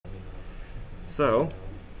So,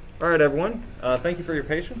 all right, everyone. Thank you for your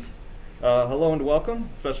patience. Hello and welcome,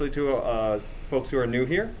 especially to folks who are new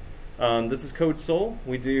here. This is Code Soul.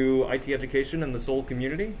 We do IT education in the Soul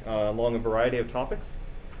community along a variety of topics.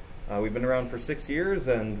 We've been around for 6 years,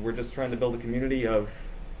 and we're just trying to build a community of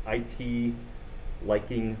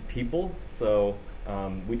IT-liking people. So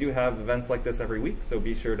we do have events like this every week, so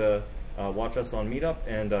be sure to watch us on Meetup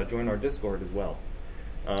and join our Discord as well.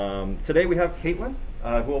 Today we have Caitlin,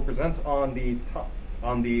 who will present on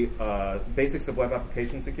the basics of web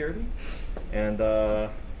application security. And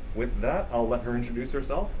with that, I'll let her introduce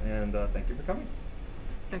herself, and thank you for coming.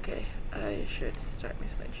 Okay, I should start my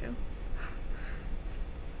slideshow.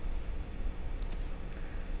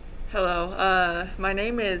 Hello, my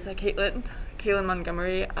name is Caitlin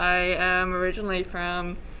Montgomery. I am originally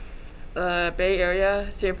from the Bay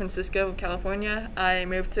Area, San Francisco, California. I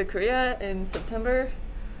moved to Korea in September.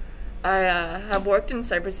 I have worked in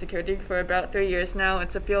cybersecurity for about 3 years now.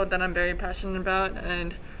 It's a field that I'm very passionate about,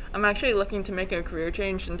 and I'm actually looking to make a career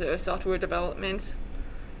change into software development.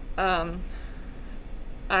 As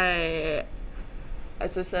I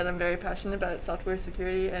said, I'm very passionate about software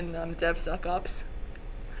security and DevSecOps.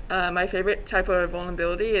 My favorite type of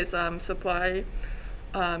vulnerability is supply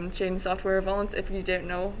chain software vulnerabilities. If you don't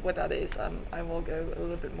know what that is, I will go a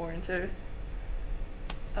little bit more into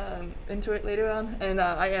it later on. And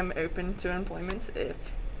I am open to employment if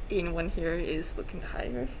anyone here is looking to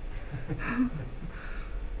hire.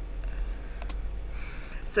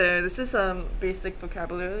 So this is basic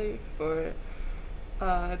vocabulary for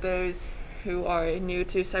those who are new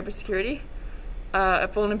to cybersecurity. A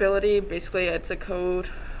vulnerability, basically, it's a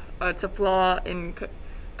flaw in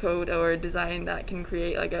code or design that can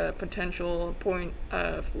create like a potential point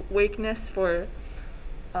of weakness for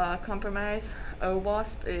compromise.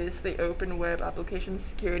 OWASP is the Open Web Application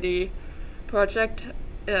Security Project.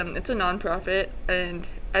 It's a nonprofit, and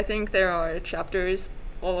I think there are chapters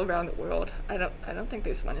all around the world. I don't think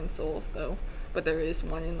there's one in Seoul though, but there is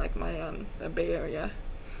one in like my the Bay Area.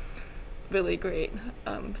 Really great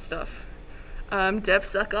stuff.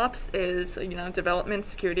 DevSecOps is development,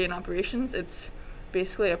 security, and operations. It's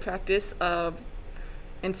basically a practice of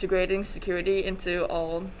integrating security into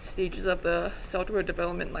all stages of the software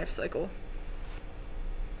development lifecycle.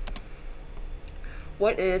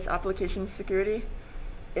 What is application security?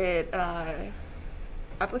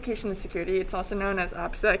 Application security, it's also known as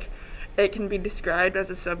AppSec. It can be described as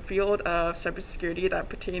a subfield of cybersecurity that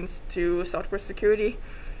pertains to software security.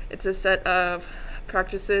 It's a set of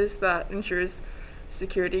practices that ensures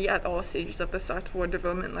security at all stages of the software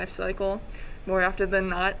development lifecycle. More often than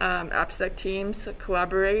not, AppSec teams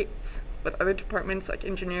collaborate with other departments like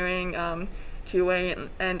engineering, QA,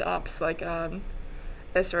 and ops like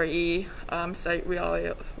SRE, site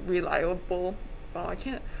reliable. Oh, I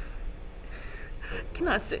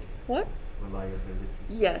cannot say what. Reliability.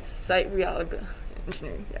 Yes, site reliability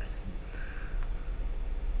engineering. Yes.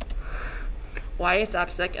 Why is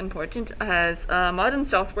AppSec important? As modern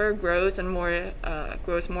software grows and more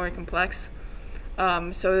complex,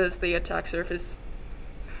 so does the attack surface.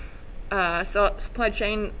 So supply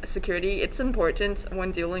chain security, it's important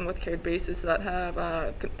when dealing with code bases that have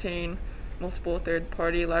contain multiple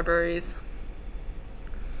third-party libraries.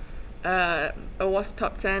 OWASP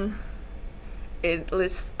Top 10, it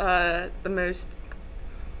lists the most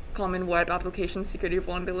common web application security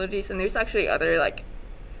vulnerabilities, and there's actually other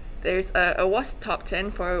there's a OWASP Top 10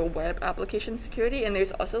 for web application security, and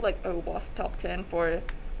there's also like a OWASP Top 10 for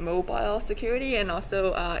mobile security and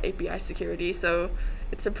also API security, so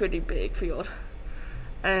it's a pretty big field.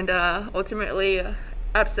 And ultimately,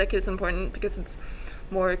 AppSec is important because it's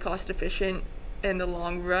more cost efficient in the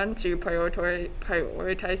long run to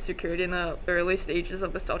prioritize security in the early stages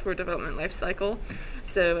of the software development lifecycle.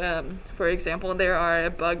 So, for example, there are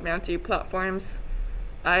bug bounty platforms.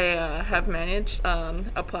 I have managed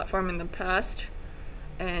a platform in the past,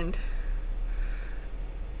 and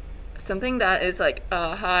something that is like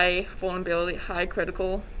a high vulnerability, high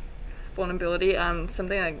critical vulnerability, something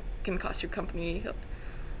that can cost your company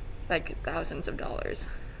like thousands of dollars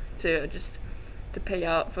to pay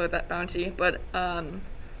out for that bounty. But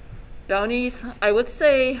bounties, I would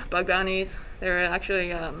say bug bounties, they're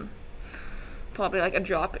actually probably like a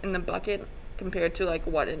drop in the bucket compared to like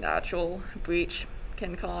what an actual breach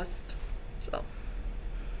can cost. So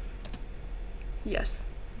yes.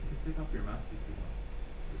 You can take off your mask if you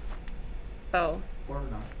Oh. want.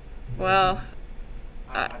 Or not. Well,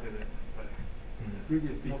 I did it, but the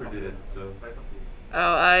previous speaker did it, so that's up to you.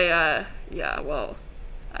 Oh, yeah, well,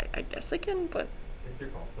 I guess I can, but It's your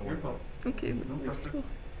call. Don't worry about it. okay, No that's pressure. cool.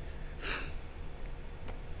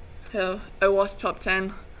 So, OWASP Top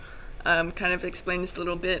 10. Kind of explained this a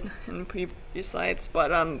little bit in previous slides,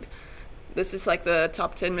 but this is like the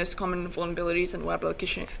top 10 most common vulnerabilities in web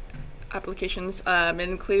applications. It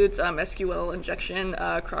includes SQL injection,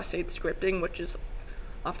 cross-site scripting, which is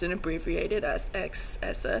often abbreviated as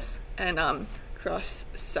XSS, and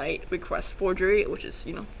cross-site request forgery, which is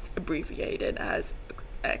abbreviated as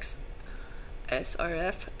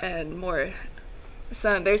XSRF, and more.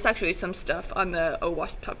 So there's actually some stuff on the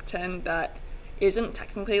OWASP top 10 that isn't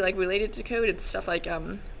technically like related to code. It's stuff like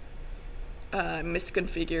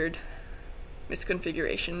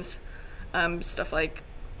misconfigurations, stuff like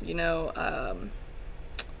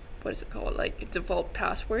what is it called, like default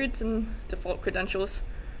passwords and default credentials.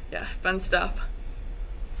 Yeah, fun stuff.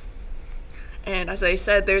 And as I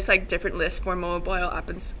said, there's like different lists for mobile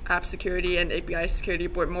app security and API security,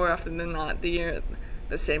 but more often than not, the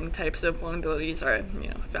same types of vulnerabilities are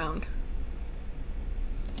found.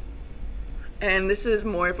 And this is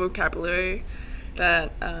more vocabulary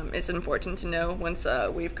that is important to know once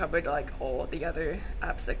we've covered like all the other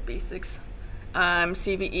AppSec basics.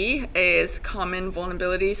 CVE is common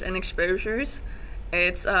vulnerabilities and exposures.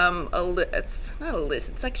 It's it's not a list.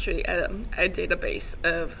 It's actually a database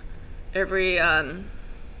of every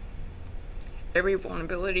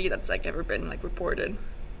vulnerability that's like ever been like reported.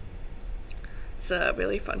 It's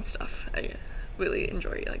really fun stuff. I really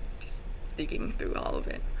enjoy like just digging through all of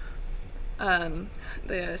it. The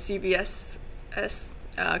CVSS,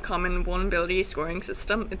 Common Vulnerability Scoring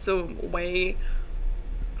System. It's a way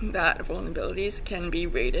that vulnerabilities can be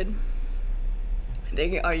rated.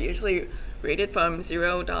 They are usually rated from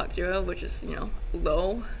 0.0, which is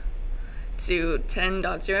low, to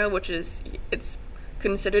 10.0, which is it's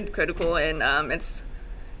considered critical, and it's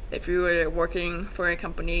if you were working for a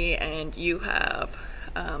company and you have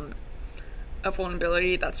a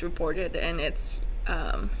vulnerability that's reported and it's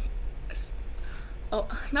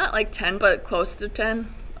not like 10 but close to 10,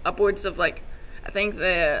 upwards of like I think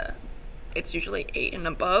it's usually 8 and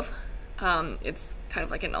above. It's kind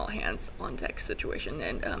of like an all hands on deck situation,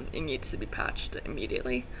 and it needs to be patched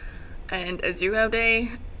immediately. And a 0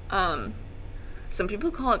 day, some people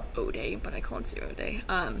call it O day, but I call it 0 day.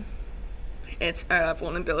 It's a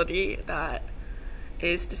vulnerability that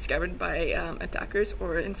is discovered by attackers,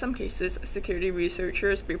 or in some cases security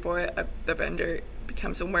researchers, before the vendor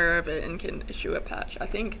becomes aware of it and can issue a patch. I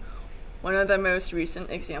think one of the most recent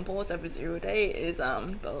examples of a 0 day is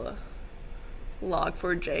the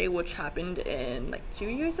Log4j, which happened in like 2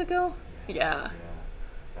 years ago. Yeah.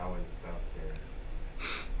 That was scary.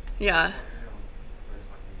 Yeah.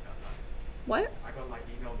 What? I got like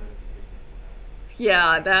email notifications.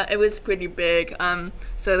 Yeah, that it was pretty big.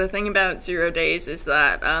 So the thing about 0 days is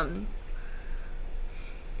that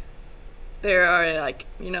there are like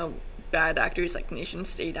bad actors, like nation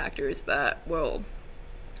state actors, that will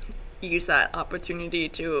use that opportunity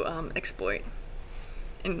to exploit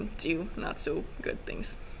and do not so good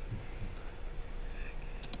things.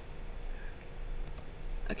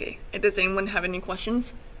 Okay, does anyone have any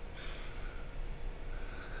questions?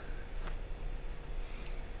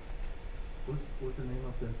 What's the name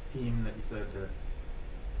of the team that you said that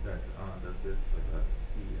does this, like a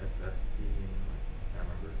CSS team? I can't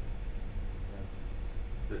remember.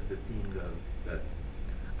 The team that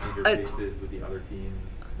interfaces with the other teams.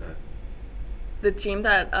 The team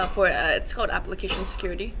that for it's called application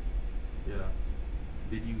security. Yeah.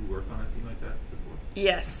 Did you work on a team like that before?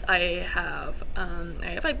 Yes, I have. I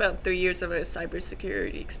have like about 3 years of a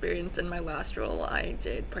cybersecurity experience. In my last role, I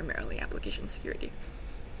did primarily application security.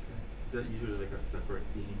 Is that usually like a separate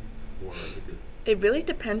team, or is it? It really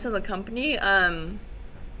depends on the company.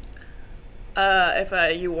 If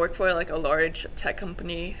you work for like a large tech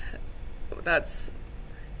company,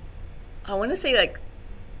 I want to say like,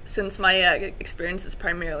 since my experience is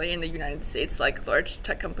primarily in the United States, like large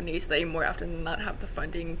tech companies, they more often than not have the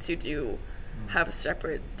funding to have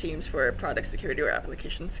separate teams for product security or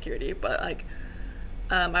application security. But like,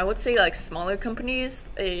 I would say like smaller companies,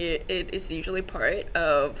 it is usually part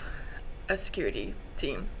of a security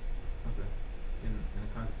team. Okay. And the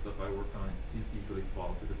kinds of stuff I work on, it seems to usually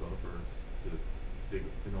fall to developers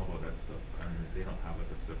to know about that stuff, and they don't have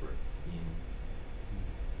like a separate team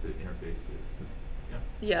to interface with. So,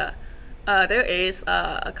 yeah. Yeah. There is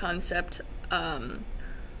a concept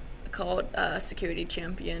called security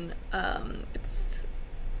champion. And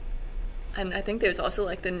I think there's also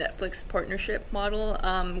like the Netflix partnership model,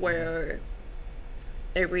 where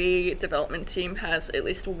every development team has at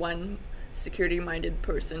least one security-minded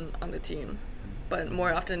person on the team. But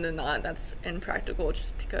more often than not, that's impractical,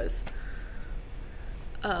 just because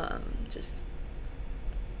I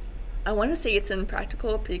want to say it's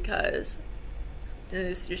impractical because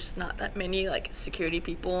there's just not that many like security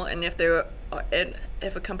people, and if there are, and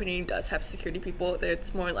if a company does have security people,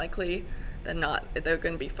 it's more likely than not they're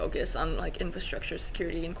going to be focused on like infrastructure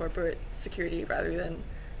security and corporate security rather than,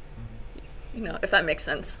 if that makes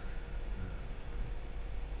sense.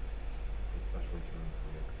 It's especially true in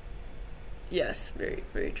Korea. Yes, very,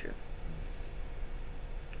 very true.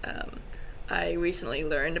 I recently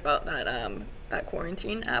learned about that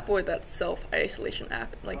quarantine app or that self-isolation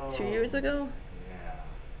app like 2 years ago. Yeah.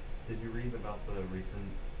 Did you read about the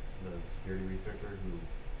security researcher who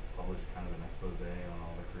published kind of an expose on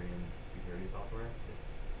all the Korean security software?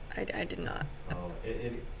 I did not. Oh,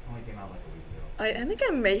 it only came out like a week ago. I think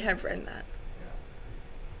I may have read that. Yeah,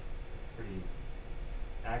 it's pretty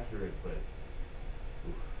accurate, but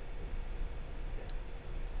oof,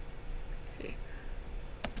 Okay.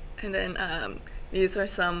 And then these are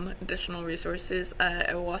some additional resources at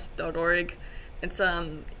OWASP.org. It's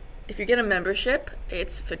if you get a membership,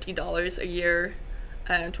 it's $50 a year,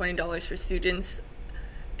 $20 for students.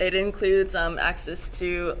 It includes access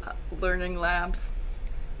to learning labs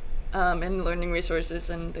and learning resources,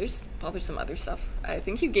 and there's probably some other stuff. I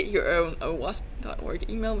think you get your own OWASP.org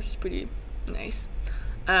email, which is pretty nice.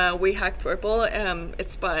 We Hacked Purple.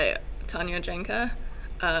 It's by Tanya Jenka.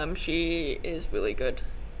 She is really good.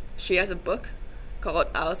 She has a book called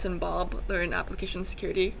Alice and Bob Learn Application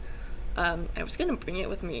Security. I was going to bring it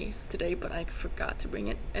with me today, but I forgot to bring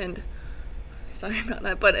it, and sorry about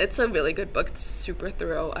that. But it's a really good book. It's super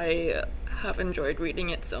thorough. I have enjoyed reading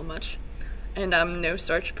it so much. And No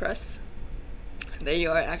Starch Press. They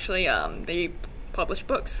are actually, they publish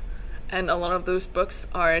books. And a lot of those books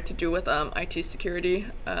are to do with IT security,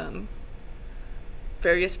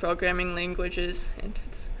 various programming languages, and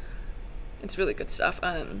it's really good stuff.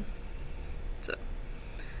 So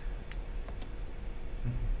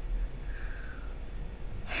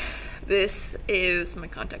this is my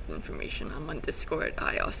contact information. I'm on Discord.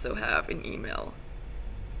 I also have an email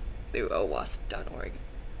through OWASP.org.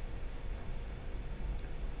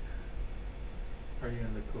 Are you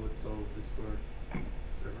in the Code Soul Discord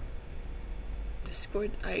server?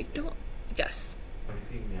 Discord? I don't. Yes. Have you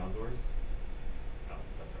seen Meowswords? Oh,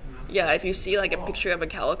 that's right. Yeah, if you see like a picture of a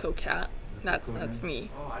calico cat, that's the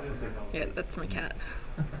me. Oh, I didn't think that was Yeah, that's my cat.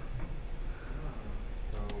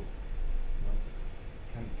 So,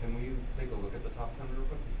 can we take a look at the top 10 real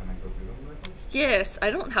quick? Can I go through them real quick? Yes,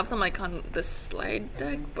 I don't have them like on the slide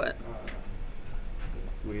deck, but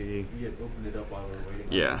We had opened it up while we were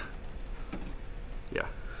waiting. Yeah.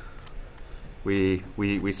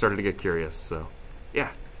 We started to get curious, so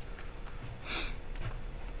yeah.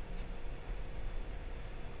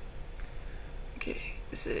 okay,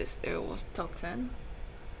 this is Airwolf top 10.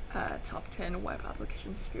 Top 10 web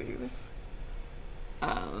application security risks.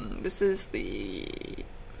 This is the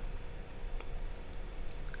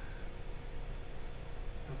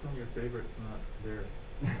How come your favorite's not there?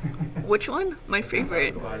 which one? My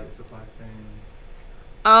favorite. Supply chain.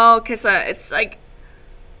 Oh, cause it's like,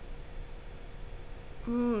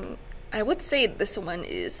 I would say this one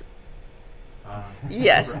is.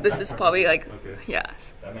 Yes, this is probably like. Okay.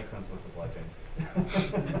 Yes. That makes sense with supply chain.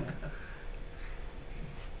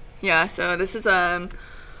 Yeah. So this is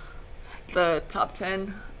the top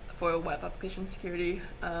 10 for web application security.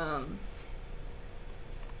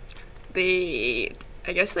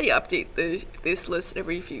 I guess they update this list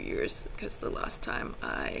every few years, because the last time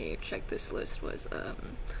I checked this list was,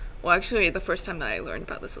 well, actually, the first time that I learned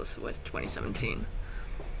about this list was 2017.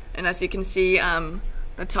 And as you can see,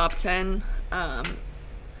 the top 10,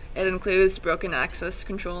 it includes broken access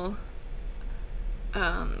control,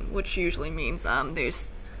 which usually means there's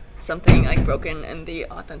something like broken in the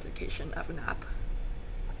authentication of an app.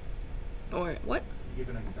 Or what? Can you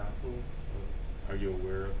give an example of, are you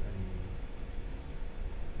aware of any,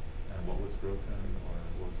 what was broken or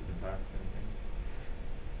what was the impact,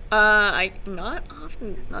 anything? Not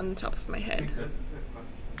often on the top of my head. That's a good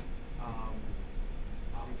question.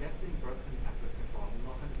 I'm guessing broken access control. I'm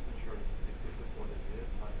not 100% sure if this is what it is,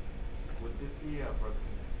 but would this be a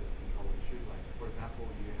broken access control issue? Like, for example,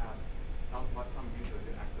 you have some user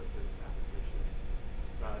who accesses the application,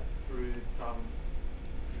 but through some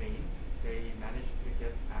means, they manage to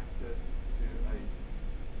get access to a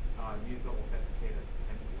user authenticated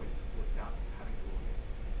endpoint without having to log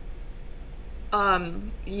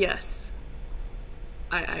in. Yes.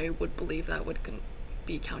 I would believe that would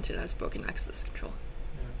be counted as broken access control.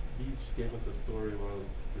 Yeah, Beach gave us a story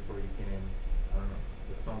before you came. I don't know.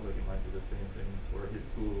 It sounds like it might be the same thing, where his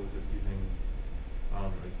school was just using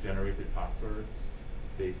like generated passwords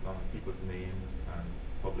based on people's names and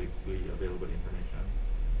publicly available information.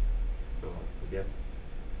 So I guess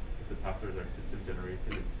if the passwords are system generated,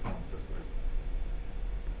 it counts as like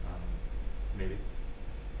maybe.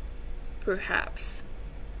 Perhaps.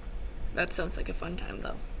 That sounds like a fun time,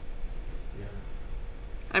 though. Yeah.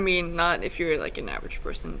 I mean, not if you're like an average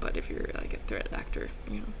person, but if you're like a threat actor,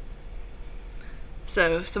 you know.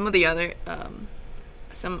 So some of the other,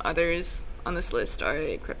 some others on this list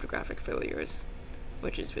are cryptographic failures,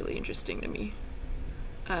 which is really interesting to me.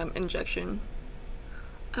 Injection,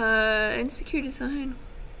 and secure design.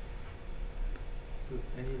 So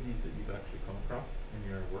any of these that you've actually come across in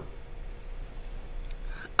your work?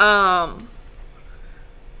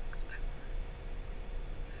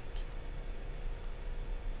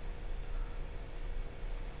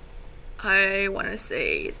 I want to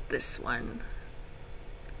say this one.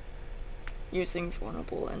 Using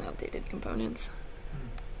vulnerable and outdated components.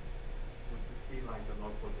 Would this be like the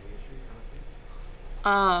log4j issue kind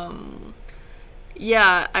of thing?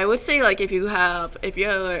 Yeah, I would say like if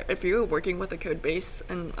you're working with a code base,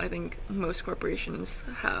 and I think most corporations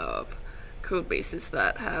have code bases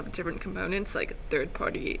that have different components, like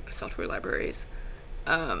third-party software libraries.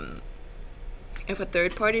 If a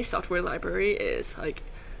third-party software library is like,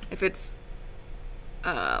 if it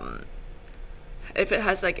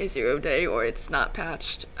has like a 0-day or it's not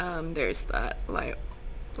patched, there's that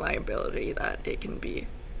liability that it can be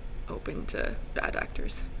open to bad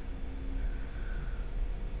actors.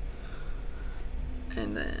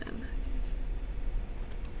 And then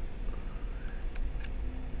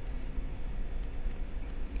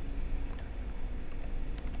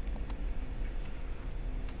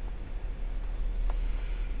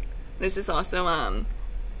this is also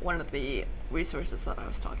one of the resources that I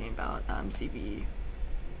was talking about, CV.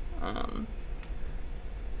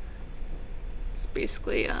 It's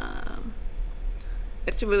basically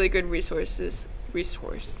it's a really good resource,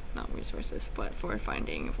 not resources, but for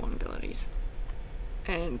finding vulnerabilities.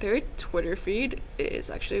 And their Twitter feed is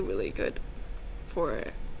actually really good for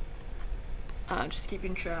just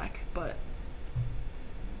keeping track, but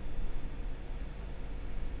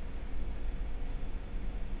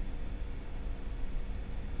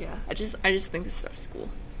yeah, I just think this stuff's cool.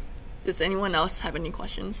 Does anyone else have any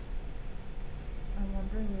questions? I'm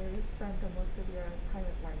wondering where you spend the most of your time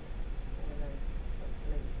at work, or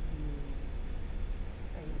like you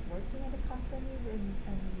are you working at a company and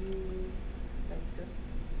you like just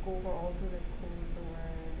go over all the codes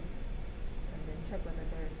and then check whether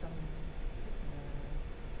there's some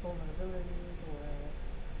vulnerabilities, or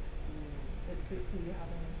do you have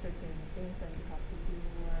any certain things that you have to do,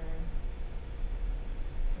 or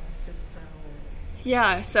just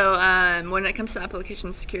Yeah, so when it comes to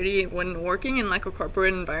application security, when working in like a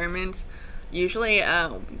corporate environment, usually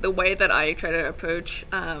the way that I try to approach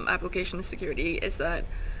application security is that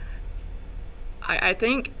I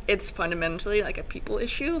think it's fundamentally like a people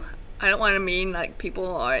issue. I don't want to mean like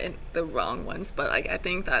people are the wrong ones, but like I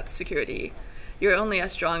think that security, you're only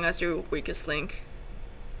as strong as your weakest link.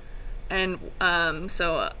 And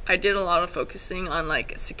so I did a lot of focusing on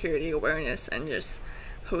like security awareness and just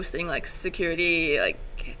hosting like security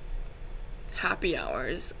like happy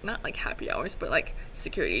hours, not like happy hours, but like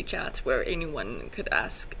security chats where anyone could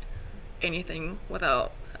ask anything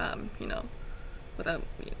without without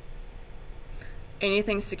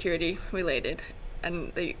anything security related,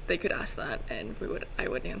 and they could ask that and I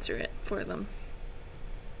would answer it for them.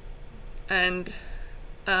 And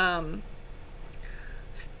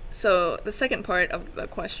so the second part of your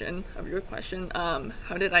question,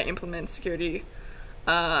 how did I implement security?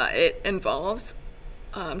 It involves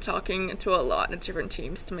talking to a lot of different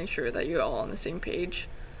teams to make sure that you're all on the same page.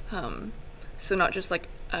 So not just like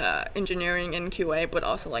engineering and QA, but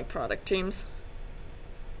also like product teams.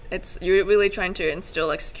 You're really trying to instill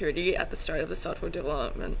like security at the start of the software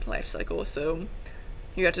development lifecycle. So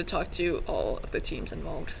you have to talk to all of the teams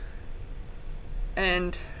involved.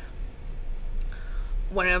 And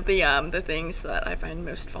one of the things that I find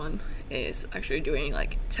most fun is actually doing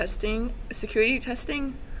like testing, security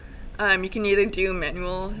testing. You can either do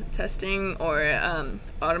manual testing or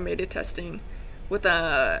automated testing. With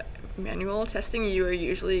manual testing, you are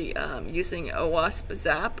usually using OWASP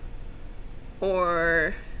ZAP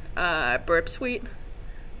or Burp Suite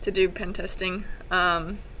to do pen testing.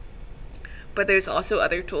 But there's also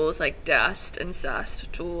other tools like DAST and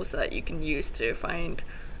SAST tools that you can use to find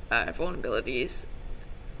vulnerabilities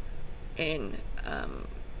in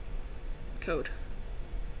code.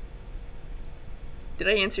 Did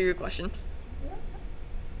I answer your question? Yeah.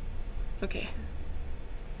 Okay.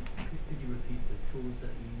 Could you repeat the tools that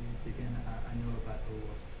you used again? I know about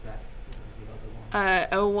OWASP ZAP, the other one.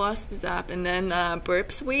 OWASP ZAP, and then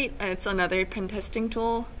Burp Suite. It's another pen testing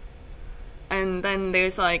tool. and then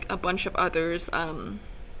there's like a bunch of others,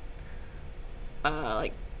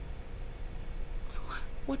 like,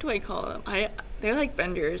 what do I call them? They're like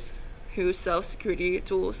vendors who sell security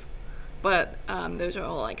tools, but those are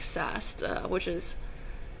all like SAST, which is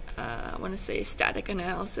I want to say static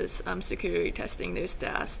analysis, security testing. There's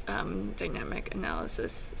DAST, dynamic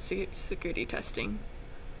analysis, security testing.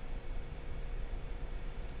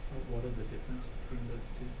 What are the difference between those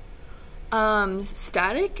two?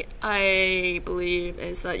 Static, I believe,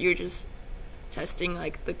 is that you're just testing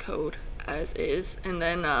like the code as is, and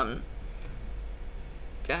then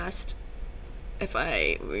DAST, if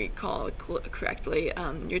I recall correctly,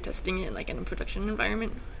 you're testing it like in a production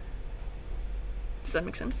environment. Does that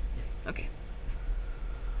make sense? Okay.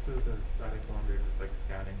 So the static one, they're just like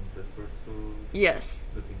scanning the source code, Yes.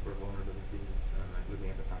 looking for vulnerabilities, and like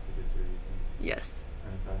looking at the packages you're using. Yes.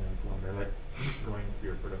 And dynamic one, they're like going to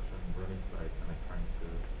your production running site and like trying to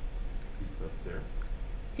do stuff there.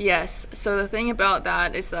 Yes. So the thing about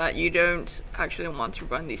that is that you don't actually want to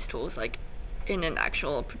run these tools like in an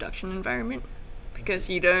actual production environment,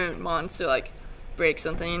 because you don't want to like break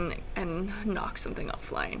something and knock something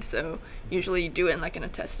offline. So usually you do it in like in a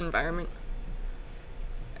test environment,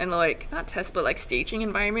 and like not test but like staging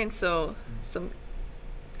environment. So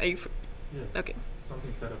are you Yeah. okay?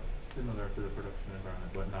 Something set up similar to the production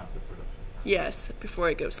environment, but not the production environment. Yes, before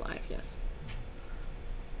it goes live. Yes.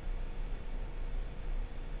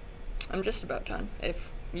 I'm just about done.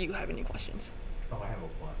 If you have any questions. Oh, I have a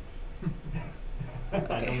bunch. I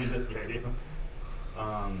Okay. only just hear you.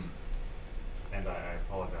 And I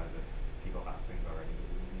apologize if people ask things already.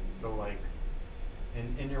 So, like,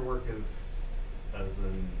 in your work as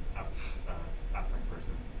an AppSec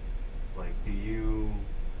person, like, do you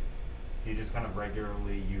just kind of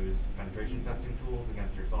regularly use penetration testing tools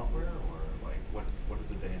against your software, or like, what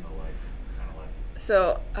is a day in the life kind of like?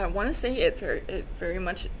 So I want to say it very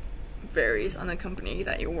much varies on the company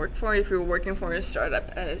that you work for. If you're working for a startup,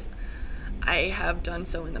 as I have done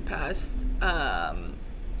so in the past,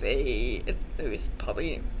 there was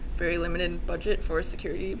probably very limited budget for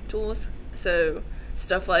security tools. So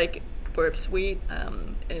stuff like Burp Suite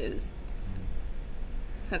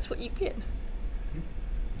that's what you get.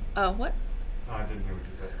 What? Oh, I didn't hear what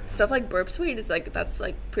you said. Stuff like Burp Suite is like, that's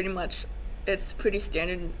like pretty much, it's pretty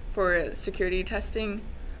standard for security testing.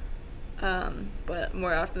 But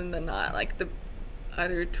more often than not, like the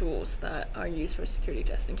other tools that are used for security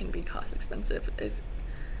testing can be cost expensive is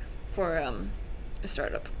for a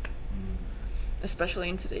startup, especially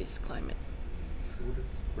in today's climate. So what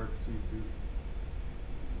does Burp Suite do?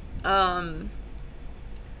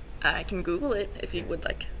 I can Google it if you would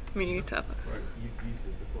like me to. Or you've used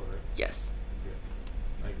it before, right? Yes. Yeah.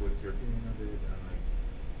 Like, what's your opinion of it, and like,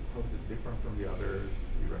 how is it different from the others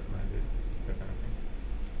you recommended, that kind of thing?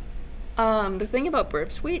 The thing about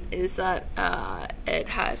Burp Suite is that it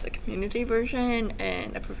has a community version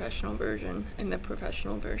and a professional version, and the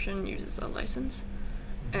professional version uses a license.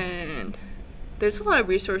 And there's a lot of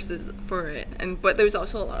resources for it, but there's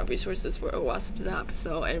also a lot of resources for OWASP app,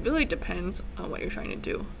 so it really depends on what you're trying to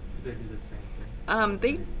do. Do they do the same thing?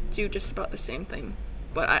 They do just about the same thing,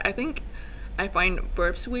 but I think I find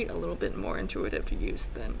Burp Suite a little bit more intuitive to use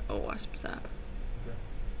than OWASP app. Okay.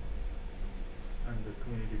 And the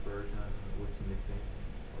community version, what's missing,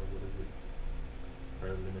 or what is it? Or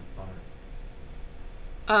limits on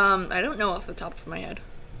it? I don't know off the top of my head.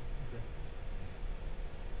 Okay.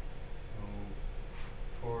 So,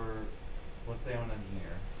 for, let's say I'm an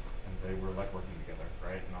engineer, and say we're like working together,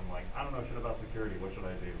 right? And I'm like, I don't know shit about security, what should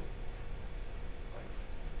I do? Like,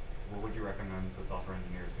 what would you recommend to software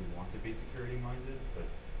engineers who want to be security minded, but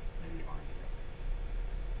maybe aren't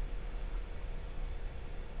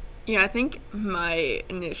yet? Yeah, I think my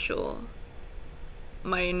initial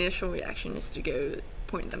reaction is to go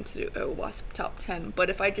point them to OWASP top 10. But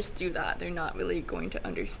if I just do that, they're not really going to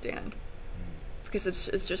understand, because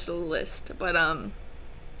it's just a list. But I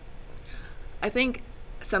think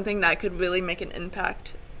something that could really make an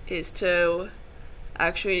impact is to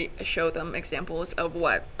actually show them examples of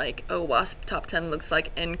what like OWASP top 10 looks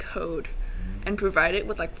like in code, and provide it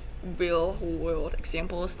with like real world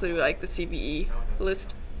examples through like the CVE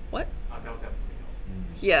list. What? That would definitely help.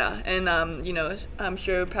 Yeah, and I'm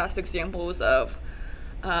sure past examples of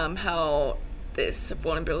how this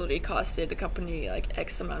vulnerability costed the company like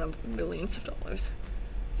X amount of millions of dollars.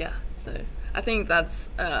 Yeah, so I think that's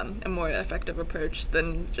a more effective approach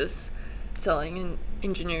than just telling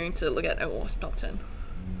engineering to look at OWASP top 10. That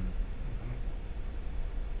makes sense.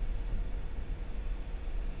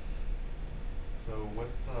 So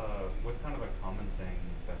what's kind of a common thing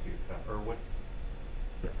that you found, or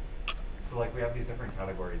so like we have these different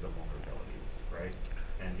categories of vulnerabilities, right?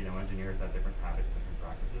 And engineers have different habits, different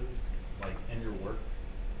practices. Like in your work,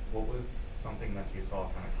 what was something that you saw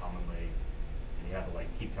kind of commonly, and you had to like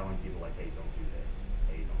keep telling people like, hey, don't do this,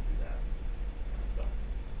 hey, don't do that, kind of stuff?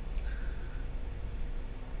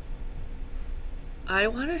 I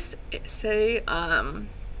want to say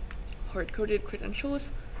hard-coded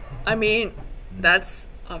credentials. I mean, that's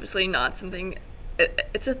obviously not something.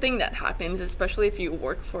 It's a thing that happens, especially if you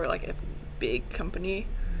work for like a big company,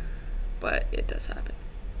 but it does happen.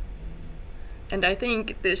 And I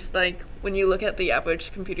think there's like, when you look at the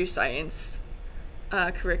average computer science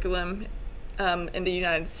curriculum in the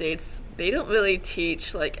United States, they don't really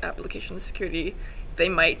teach like application security. They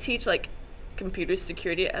might teach like computer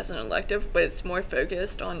security as an elective, but it's more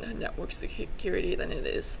focused on network security than it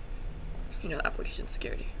is, application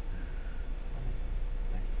security. That makes sense.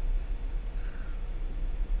 Thank you.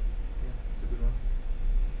 Yeah, that's a good one.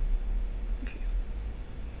 Okay.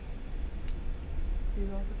 Do you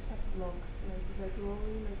also check logs like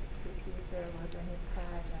regularly, like to see if there was any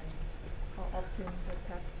tag and how often the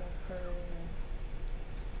attacks occur? And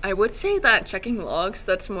I would say that checking logs,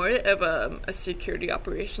 that's more of a security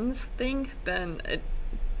operations thing than it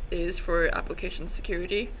is for application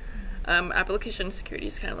security. Application security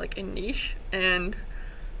is kind of like a niche, and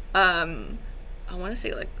I want to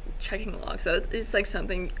say like checking logs, that is like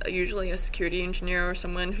something usually a security engineer or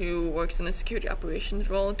someone who works in a security operations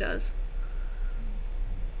role does.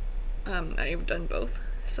 I've done both,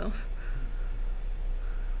 so.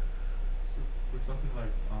 So for something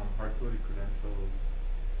like hard-coded credentials,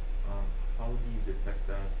 how do you detect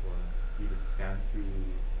that, or do you just scan through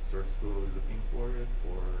source code looking for it,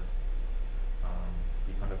 or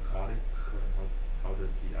do you kind of audits, or how does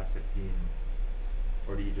the AppSec team,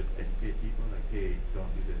 or do you just educate people like, hey,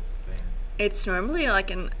 don't do this thing? It's normally like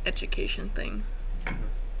an education thing. Okay.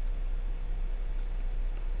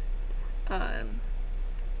 So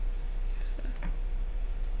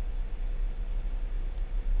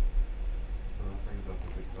that brings up a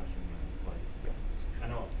good question. Like, I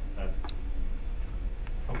know that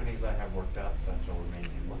companies I have worked at that shall remain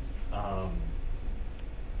nameless,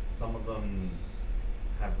 some of them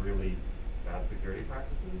have really bad security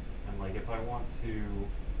practices, and like if I want to,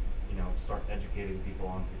 start educating people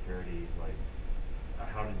on security, like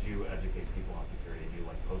how did you educate people on security? Do you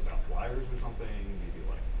like post out flyers or something? Do you do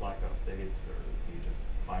like Slack updates, or do you just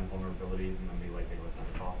find vulnerabilities and then be like, hey, let's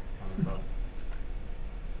have a talk, kind of stuff?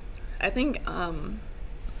 I think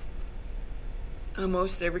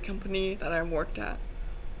almost every company that I've worked at,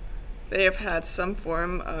 they have had some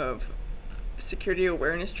form of security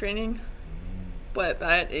awareness training, but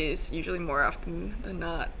that is usually more often than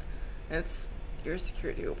not. It's your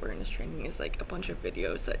security awareness training is like a bunch of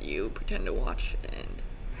videos that you pretend to watch and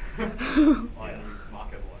On you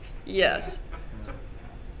market watch. yes.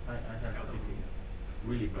 I had some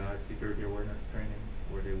really bad security awareness training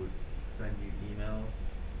where they would send you emails,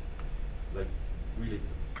 like really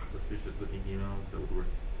suspicious looking emails that would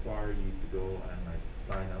require you to go and like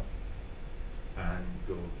sign up and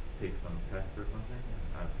go take some test or something.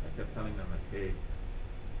 And I kept telling them like, hey,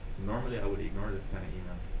 normally I would ignore this kind of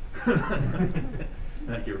email.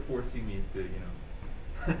 Like you're forcing me to,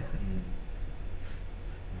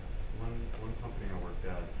 One company I worked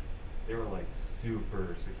at, they were like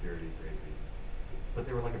super security crazy, but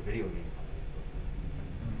they were like a video game company. So it's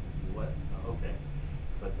like, what? Okay,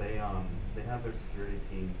 but they had their security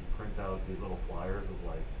team print out these little flyers of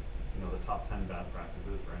like, the top 10 bad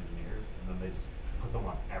practices for engineers, and then they just put them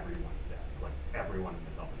on everyone's desk, like everyone in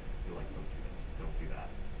the company. Be like, don't do this, don't do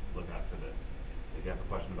that, look out for this. If you have a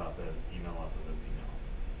question about this, email us at this email.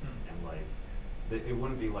 And like, it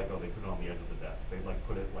wouldn't be like, oh, they put it on the edge of the desk. They'd like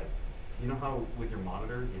put it like, how with your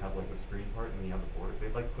monitor you have like the screen part and then you have the border.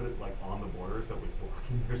 They'd like put it like on the border so it was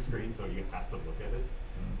blocking your screen, so you have to look at it.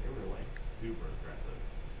 They were like super aggressive.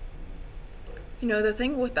 But, The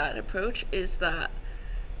thing with that approach is that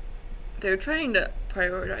they're trying to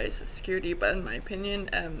prioritize security, but in my opinion,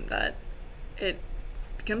 that it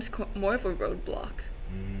becomes more of a roadblock.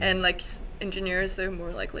 And like engineers, they're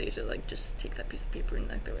more likely to like just take that piece of paper and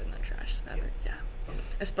like throw it in the trash. Yeah.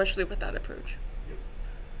 Especially with that approach. yep.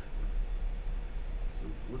 So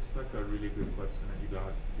what's like a really good question that you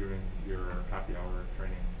got during your happy hour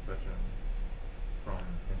training sessions from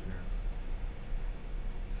engineers?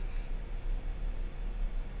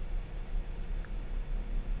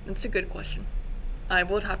 That's a good question. I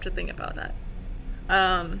would have to think about that.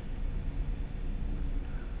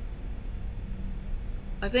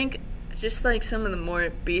 I think just like some of the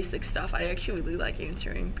more basic stuff I actually really like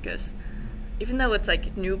answering, because even though it's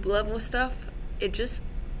like noob level stuff,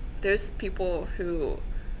 there's people who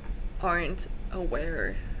aren't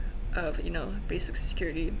aware of basic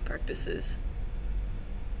security practices.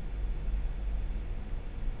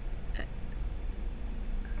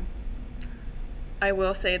 I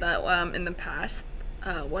will say that in the past,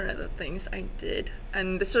 one of the things I did,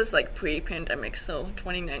 and this was like pre-pandemic, so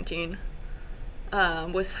 2019,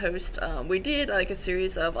 was host. We did like a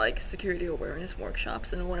series of like security awareness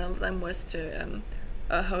workshops, and one of them was to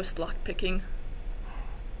host lockpicking.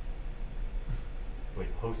 Wait,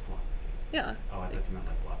 host lockpicking? Yeah. Oh, I thought you meant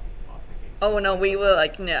like lockpicking. Oh Just no, like we the- were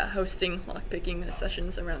like hosting lockpicking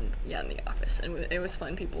sessions around in the office, and it was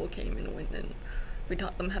fun. People came and went, and we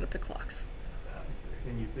taught them how to pick locks. That's great.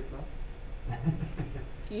 Can you pick locks?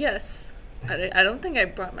 Yes. I don't think I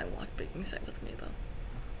brought my lockpicking set with me though.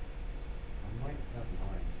 I might have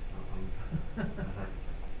mine.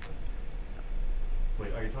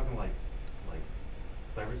 Wait, are you talking like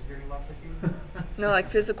cybersecurity lockpicking? No, like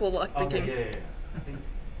physical Okay, lockpicking. yeah. I think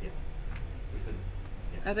we should.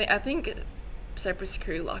 Yeah. I think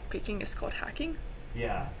cybersecurity lockpicking is called hacking.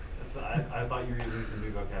 Yeah. So I thought you were using some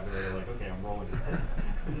new vocabulary. Like, okay, I'm rolling with it.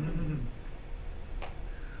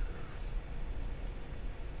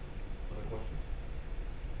 Other questions?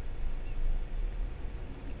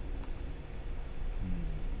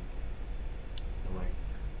 So, like,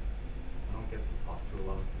 I don't get to talk to a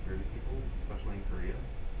lot of security people, especially in Korea.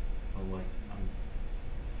 So, like, I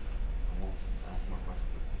won't ask more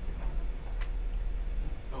questions.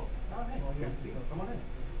 Oh, Hey, good to see you. Come on in.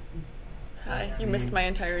 Hi, you missed my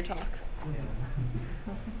entire talk.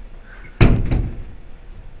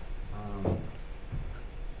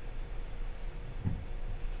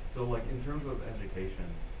 So, like, in terms of education,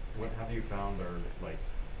 what have you found are, like,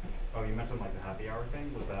 oh, you mentioned, like, the happy hour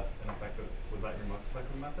thing. Was that your most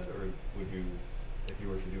effective method? Or would you, if you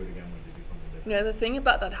were to do it again, would you do something different? No, the thing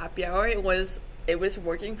about that happy hour, it was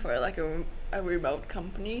working for like a remote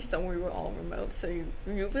company, so we were all remote, so you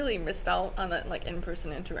really missed out on that like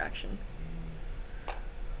in-person interaction.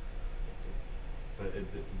 But did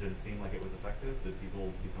it seem like it was effective? Did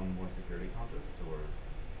people become more security conscious,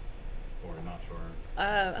 or not sure?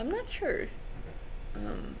 I'm not sure.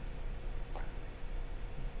 Okay.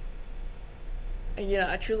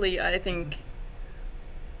 Truly, I think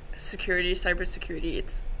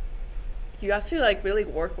cybersecurity, you have to like really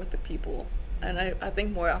work with the people, and I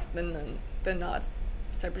think more often than not,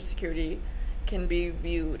 cybersecurity can be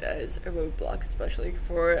viewed as a roadblock, especially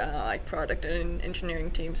for like product and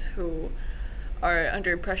engineering teams who are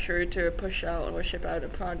under pressure to push out or ship out a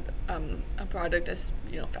product as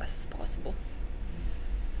fast as possible.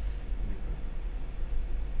 Makes sense.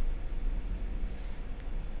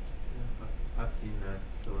 Yeah, I've seen that.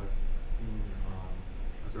 So I've seen, I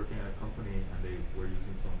was working at a company and they were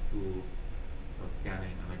using some tool of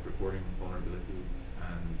scanning and like reporting vulnerabilities,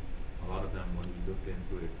 and a lot of them, when we looked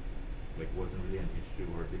into it, like wasn't really an issue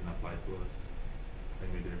or didn't apply to us. Like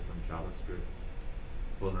maybe there's some JavaScript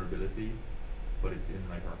vulnerability, but it's in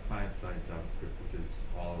like our client side JavaScript, which is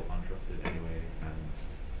all untrusted anyway, and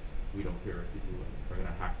we don't care if people are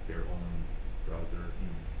gonna hack their own browser.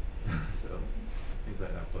 So things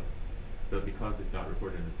like that. But because it got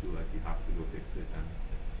reported in the tool, like you have to go fix it and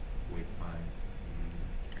waste time.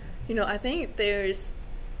 I think there's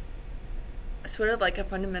sort of like a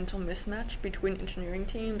fundamental mismatch between engineering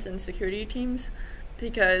teams and security teams,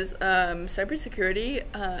 because cybersecurity,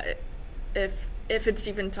 if it's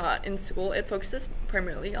even taught in school, it focuses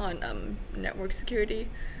primarily on network security.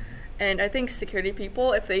 And I think security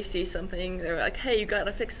people, if they see something, they're like, hey, you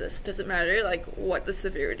gotta fix this. Doesn't matter like what the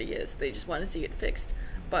severity is, they just want to see it fixed.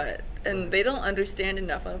 And they don't understand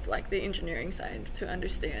enough of like the engineering side to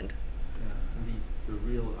understand. Yeah, and the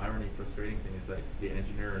real irony, frustrating thing is like the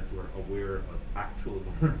engineers were aware of actual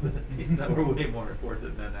vulnerabilities that were way more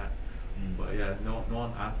important than that. But yeah, no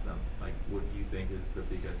one asked them like, what do you think is the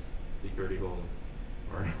biggest security hole?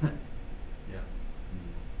 Or yeah.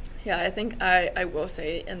 Yeah, I think I will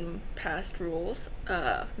say in past rules,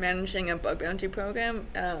 managing a bug bounty program,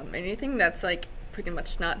 anything that's like pretty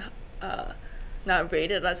much not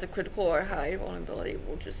rated as a critical or high vulnerability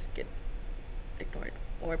will just get ignored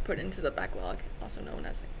or put into the backlog, also known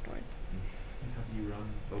as ignored. Have you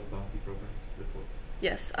run bug bounty programs before?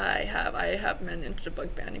 Yes, I have. I have managed a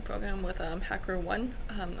bug bounty program with HackerOne,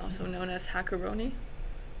 also known as Hackeroni.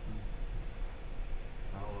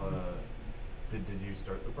 How did you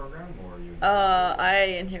start the program, or you?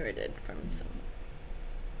 I inherited from someone.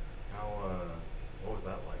 How what was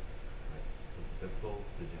that like? Was it difficult?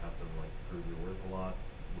 Did you have to like prove your worth a lot?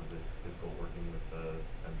 Was it difficult working with the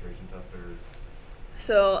penetration testers?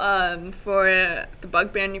 So for the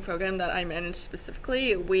bug bounty program that I manage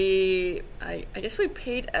specifically, I guess we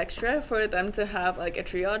paid extra for them to have like a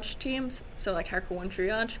triage team, so like HackerOne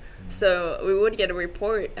triage. So we would get a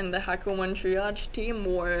report, and the HackerOne triage team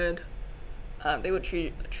would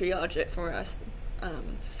triage it for us to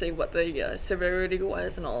say what the severity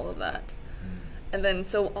was and all of that. And then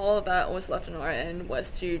so all of that was left on our end was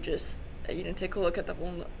to just take a look at the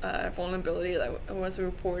vulnerability that was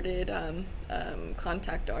reported,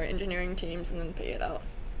 contact our engineering teams, and then pay it out.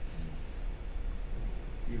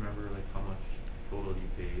 Do you remember like how much total you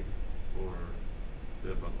paid for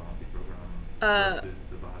the bug bounty program versus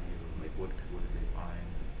the value? Like what did they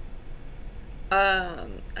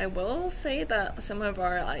find? I will say that some of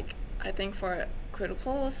our I think for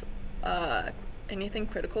criticals, anything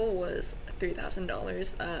critical was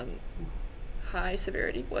 $3,000. High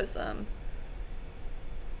severity was $1,000,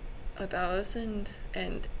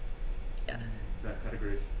 and yeah. That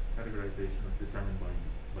categorization was determined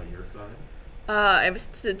by your side? It was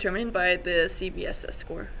determined by the CVSS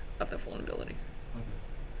score of the vulnerability. Okay.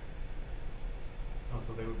 Oh,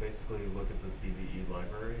 so they would basically look at the CVE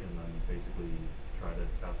library and then basically try to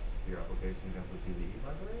test your application against the CVE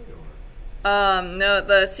library, or? No,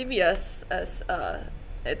 the CVSS,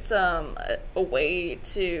 it's a way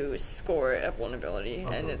to score a vulnerability,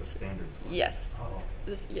 Oh, and so it's a standard score. yes, Oh.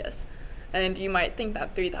 yes, and you might think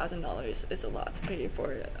that $3,000 is a lot to pay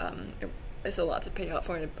for. It's a lot to pay out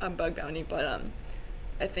for a bug bounty, but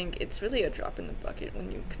I think it's really a drop in the bucket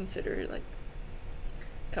when you consider like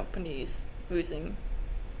companies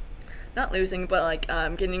not losing, but like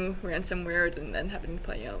getting ransomware and then having to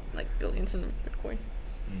pay out like billions in Bitcoin.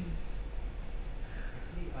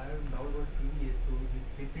 Actually, I have doubt about CVS. So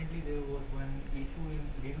recently there was one issue in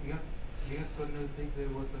Linux kernel 6. There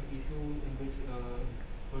was an issue in which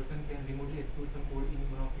person can remotely execute some code in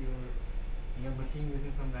one of your machine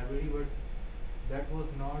using some library, but that was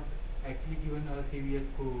not actually given a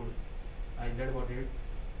CVS code. I read about it,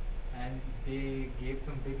 and they gave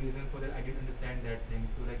some big reason for that. I didn't understand that thing.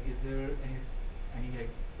 So like, is there any like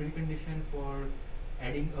precondition for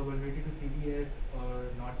adding a vulnerability to CVS or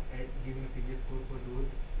not giving a CVS code for those?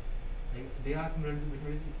 Like there are some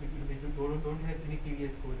vulnerabilities which don't have any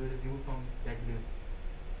CVS code. They're just removed from that list.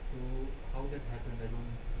 So how that happened, I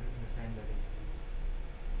don't understand that actually.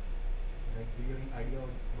 Like, do you have any idea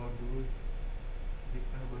about those? Which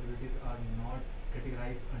kind of vulnerabilities are not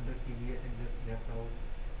categorized under CVS and just left out?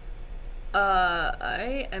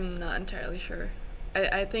 I am not entirely sure.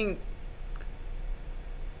 I think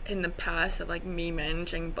in the past of like me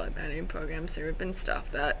managing bug bounty programs, there have been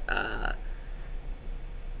stuff that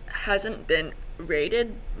hasn't been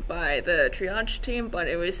rated by the triage team, but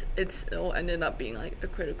it still ended up being like a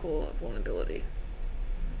critical vulnerability,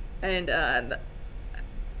 and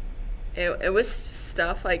it was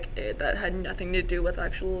stuff like that had nothing to do with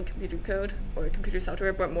actual computer code or computer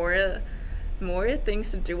software, but more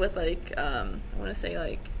things to do with like I want to say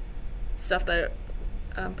like stuff that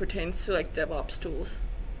pertains to like DevOps tools.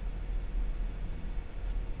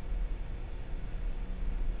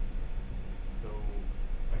 So,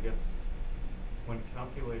 I guess when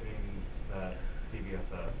calculating that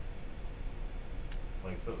CVSS,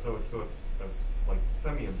 like so it's like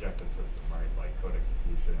semi-objective system, right? Like code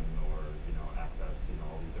execution or access,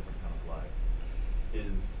 all these different kind of flags.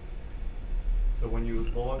 So when you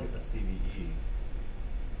log a CVE,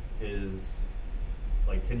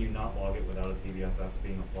 can you not log it without a CVSS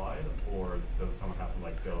being applied, or does someone have to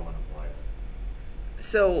like go and apply it?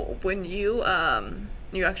 So when you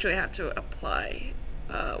actually have to apply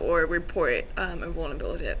or report a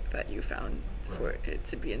vulnerability that you found for it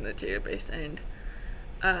to be in the database, and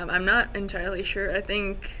I'm not entirely sure. I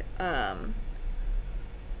think I'm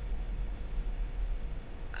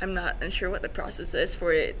not sure what the process is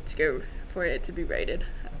for it to be rated.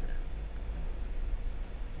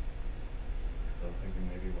 So I was thinking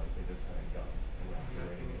maybe like they just hadn't gotten around to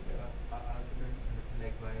rating it yet. I also don't understand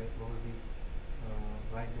like why they were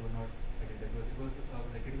not added. It was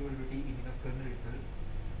like critical vulnerability in Linux kernel itself,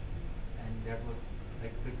 and that was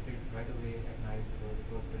like fixed it right away at night because it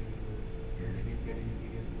was very good. They didn't get any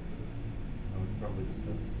serious consequences. Oh, it's probably just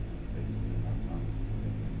because they just didn't have time.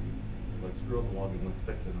 Like, screw up the logging, let's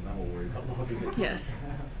fix it, and then we'll worry about logging it. Yes.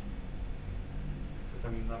 Which,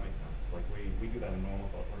 I mean, that makes sense. Like, we do that in normal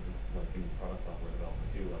software, like in product software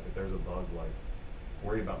development too. Like, if there's a bug, like,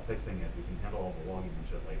 worry about fixing it. We can handle all the logging and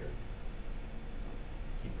shit later.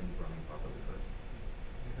 Keep things running properly first.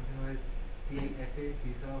 Something like CSA,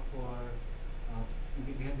 CISA for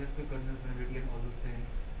we have just kernel vulnerability and all those things.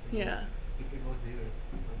 Yeah. It was there.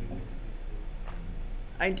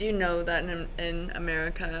 I do know that in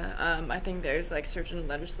America, I think there's like certain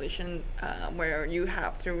legislation where you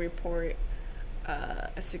have to report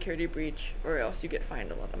a security breach or else you get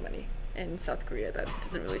fined a lot of money. In South Korea, that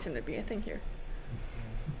doesn't really seem to be a thing here.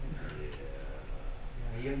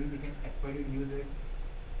 Yeah, here you can exploit use it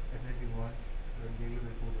as much as you want, but they will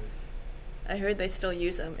report it. I heard they still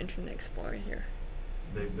use Internet Explorer here.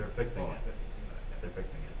 They're fixing Oh, it. they're fixing that. They're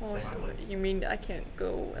fixing it. Oh, so Thankfully. you mean I can't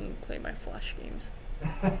go and play my Flash games?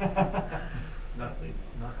 Sadly.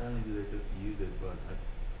 Not only do they just use it, but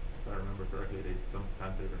if I remember correctly, they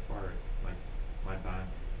sometimes they require it. Like my bank,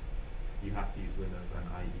 you have to use Windows and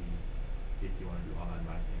IE if you want to do online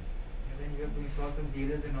banking. And then you have to install some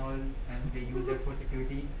DLLs and all, and they use that for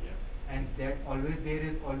security. Yeah. And that there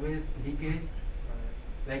is always leakage.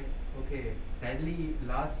 Like, okay, sadly,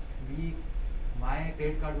 last week my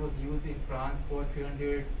credit card was used in France for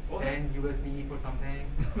 310 USD for something.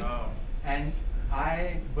 Oh. And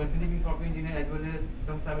I, personally being software engineer as well as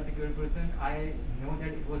some cybersecurity person, I know that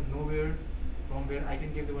it was nowhere from where I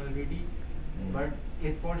can give the vulnerability. But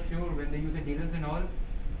it's for sure when they use the DLLs and all,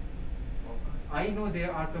 I know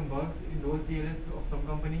there are some bugs in those DLLs of some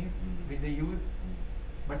companies which they use,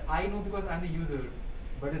 but I know because I'm the user.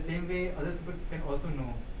 But the same way other people can also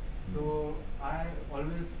know. So I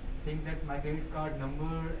always think that my credit card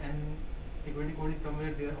number and security code is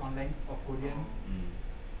somewhere there online of Korean,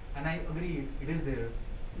 and I agree it is there.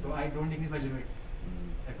 So I don't think it's my limit.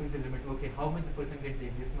 I fix the limit. Okay, how much the person can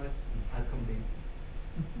take this much? I'll complain.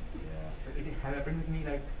 Yeah. But it happened with me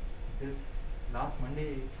like this last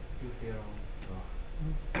Monday, Tuesday around.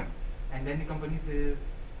 And then the company says,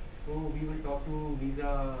 oh, we will talk to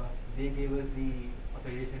Visa, they gave us the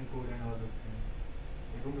authorization code and all those things.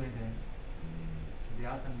 They don't do anything. There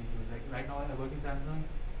are some issues. Like right now I work in Samsung,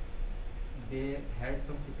 they had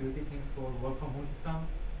some security things for work from home system.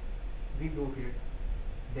 We broke it.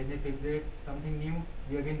 Then they fixed it, something new,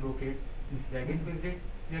 we again broke it. They again fixed it,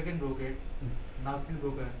 we again broke it. Now still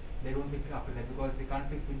broken. They don't fix it after that because they can't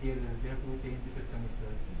fix with DLLs, they have to change the system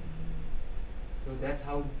itself. So that's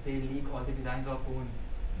how they leak all the designs of phones.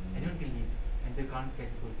 Anyone can leak and they can't catch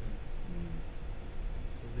the person.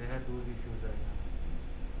 So they have those issues right now.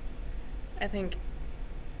 I think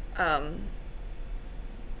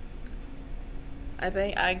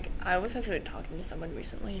I was actually talking to someone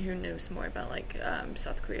recently who knows more about like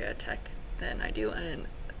South Korea tech than I do, and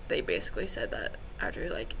they basically said that after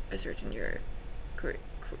like a certain year,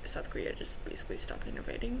 South Korea just basically stopped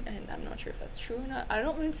innovating, and I'm not sure if that's true or not. I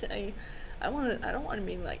don't want to say I don't want to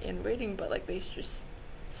be like innovating, but like they just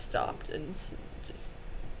stopped and just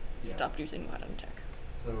stopped using modern tech.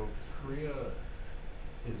 So Korea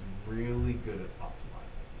is really good at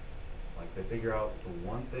optimizing. Like they figure out the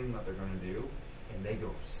one thing that they're going to do, and they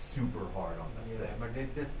go super hard on that Yeah, thing. but they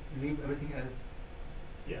just leave everything else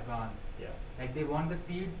gone. Yeah. Like they want the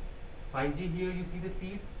speed. 5G here, you see the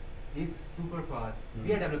speed is super fast.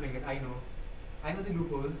 We are developing it. I know the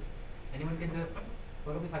loopholes. Anyone can just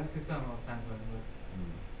work up the 5G system of Samsung. But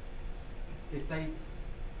it's like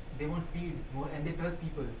they want speed more, and they trust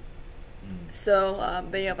people. So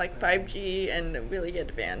they have like 5G and really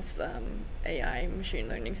advanced AI machine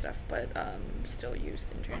learning stuff, but still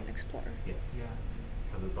used Internet Explorer. Yeah. Yeah.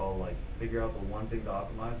 Because it's all like figure out the one thing to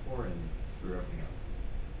optimize for and screw everything else.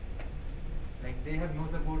 Like they have no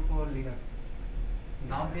support for Linux.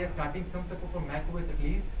 Now they are starting some support for Mac OS at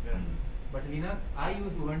least. Yeah. But Linux, I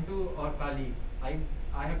use Ubuntu or Kali. I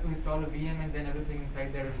have to install a VM and then everything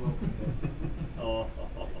inside there will work. Oh. If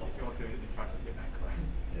you want to interact with your Mac, right?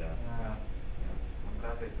 Yeah. Yeah. I'm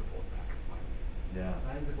glad they support Mac. Yeah. I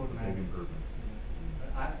support It's a Mac. big improvement. But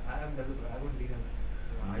I am developer. I want Linux.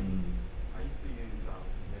 Yeah, I used to use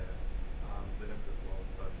Linux as well,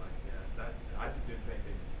 but like that I had to do the same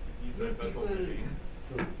thing. Use a virtual machine.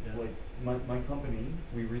 So like my company,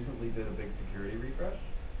 we recently did a big security refresh,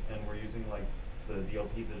 and we're using like the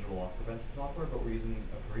DLP digital loss prevention software, but we're using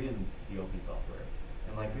a Korean DLP software.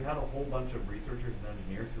 And like we had a whole bunch of researchers and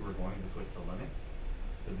engineers who were going to switch to Linux,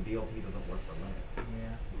 but the DLP doesn't work for Linux.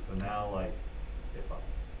 Yeah. So now like it's up.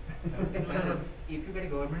 If you get a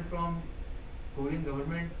government from Korean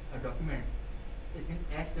government a document, it's in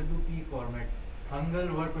HWP format,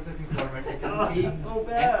 Hangul word processing format. HWP. So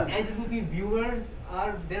bad. And HWP viewers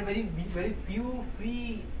are there very few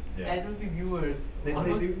free HWP viewers. They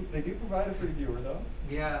do provide a free viewer though.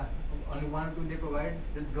 Yeah, only one or two they provide.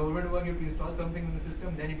 The government one, you have to install something in the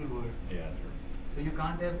system, then it will work. Yeah, true. So you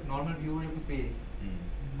can't have normal viewer, you have to pay.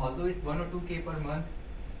 Although it's 1 or 2K per month,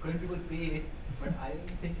 Korean people pay. But I am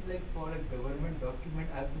thinking like for a government document,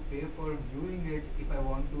 I have to pay for viewing it if I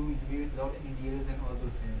want to view it without any DLs and all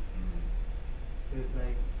those things. So it's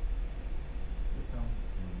like, it's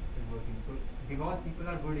working. So because people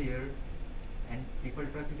are good here and people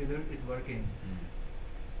trust each other, it's working.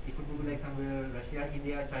 If it would be like somewhere Russia,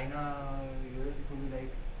 India, China, US, it would be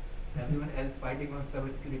like everyone else fighting on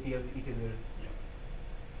cybersecurity of each other.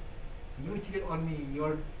 You cheated on me,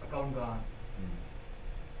 your account gone.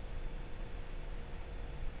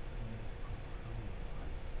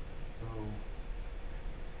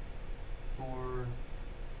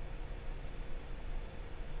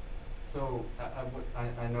 So,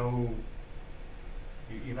 I know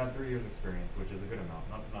you've had 3 years experience, which is a good amount,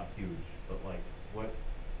 not huge, but like what?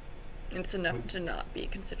 It's enough to not be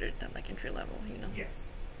considered at like entry level, you know.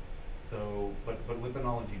 Yes. So, but with the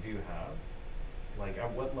knowledge you do have, like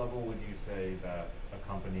at what level would you say that a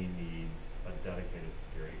company needs a dedicated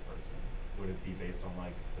security person? Would it be based on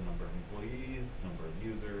like the number of employees, number of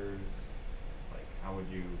users? Like how would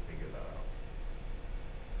you figure that out?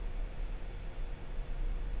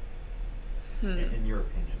 In your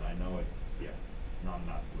opinion, I know it's not an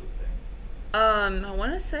absolute thing. I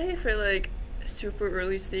want to say for like super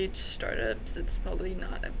early stage startups, it's probably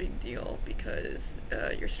not a big deal because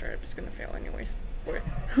your startup is going to fail anyways.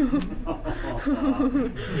 It's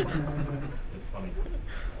funny.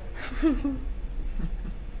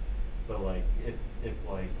 But like, if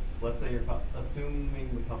like, let's say you're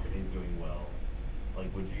assuming the company's doing well,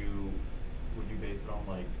 like, would you base it on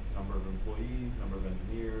like number of employees, number of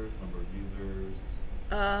engineers, number of users?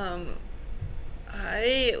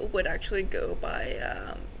 I would actually go by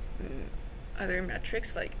other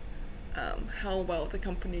metrics like how well the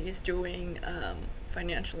company is doing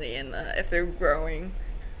financially and if they're growing.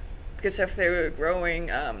 Because if they're growing,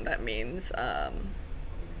 that means Be a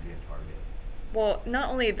target. well, not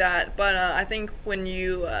only that, but I think when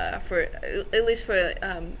you for at least for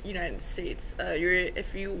United States,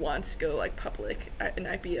 if you want to go like public at an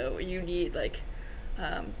IPO, you need like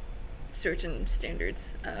certain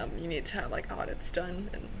standards. You need to have like audits done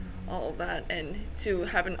and all of that, and to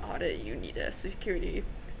have an audit, you need a security,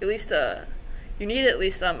 at least a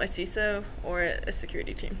CISO or a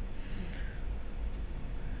security team.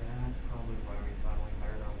 That's probably why we finally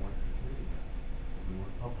hired our one security guy. We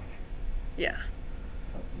went public. Yeah.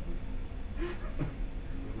 We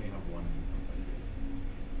only have one in something.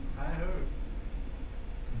 I heard.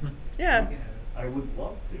 Yeah. I would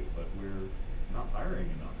love to, but we're not hiring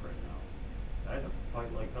enough right now. I had to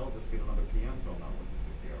fight like hell just to get another PM, so I'm not working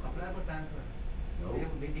 60 hours. Apply for Samsung. No.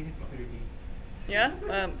 They need security. Yeah.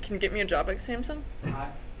 Can you get me a job at Samsung?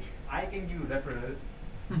 I can give you referral.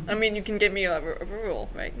 I mean, you can get me a referral,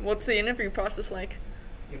 right? What's the interview process like?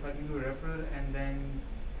 If I give you a referral and then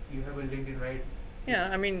you have a LinkedIn, right? Yeah,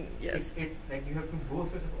 I mean, yes. It's like you have to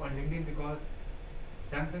boast yourself on LinkedIn because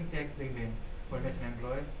Samsung checks LinkedIn for an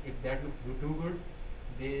employee. If that looks too good,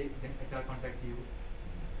 then HR contacts you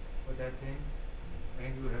for that thing. I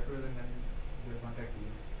can give you a referral and then they'll contact you.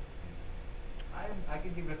 I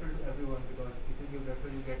can give referral to everyone because if you give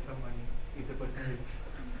referral, you get some money if the person is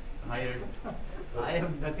hired. I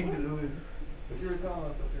have nothing to lose. If you were telling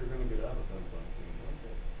us that you were going to get out of Samsung soon,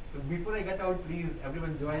 okay. So before I get out, please,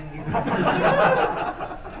 everyone join me.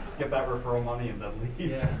 Get that referral money and then leave.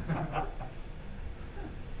 Yeah.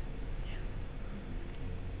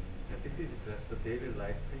 This is just a daily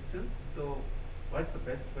life question. So, what's the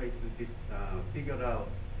best way to figure out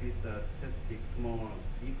this specific small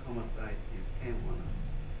e-commerce site is scam or not?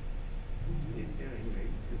 Is there any way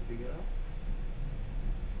to figure out?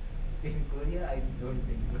 In Korea, I don't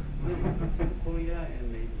think so. Korea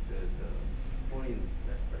and maybe the foreign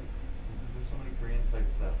website. There's so many Korean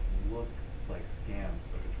sites that look like scams,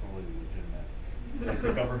 but are totally legitimate. Like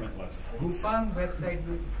the government websites. Coupang website,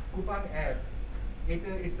 Coupang app.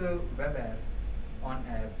 It's a web app on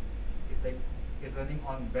app. It's like it's running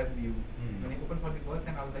on web view. When I opened for the first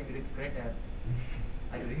time, I was like, is it a great app?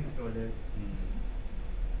 I reinstalled it.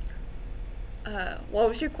 What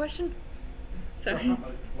was your question? Sorry. So,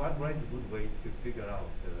 what is a good way to figure out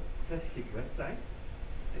the specific website?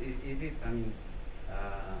 Is it,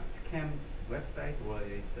 scam website or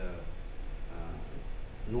it's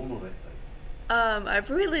a normal website? I've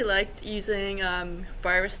really liked using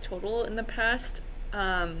VirusTotal in the past.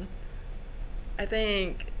 I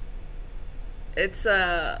think it's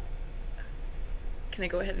can I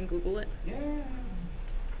go ahead and Google it? Yeah.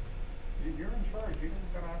 You're in charge. You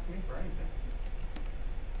don't gotta ask me for anything.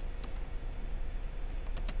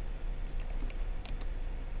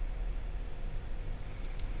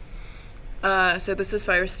 So this is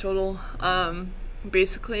VirusTotal.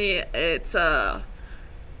 Basically,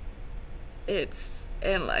 it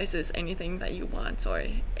analyzes anything that you want, or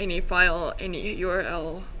any file, any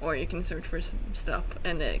URL, or you can search for some stuff,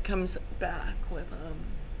 and it comes back with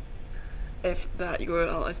if that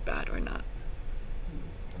URL is bad or not.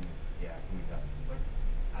 Yeah, can we test? But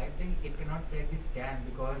I think it cannot check the scan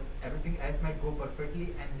because everything else might go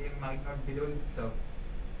perfectly and they might not deliver the stuff.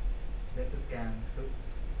 That's a scam. So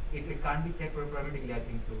it can't be checked automatically, I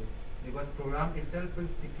think so. Because program itself is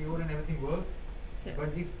secure and everything works, Yeah.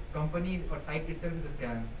 but this company or site itself is a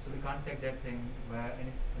scam. So we can't check that thing via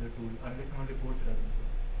any other tool unless someone reports it, I think so.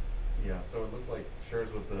 Yeah, so it looks like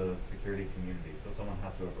shares with the security community, so someone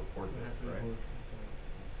has to have reported It has it, to right? report.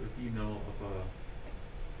 So do you know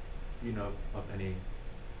of any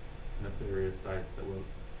nefarious sites that will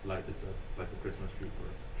light this up like a Christmas tree for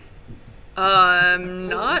us?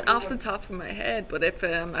 Not off the top of my head, but if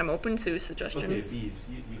I'm open to Okay, suggestions. these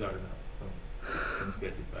you gotta know some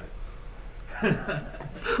sketchy sites.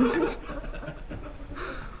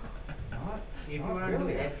 If you Not want to do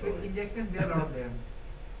really, S-click actually. injections, there are a lot of them.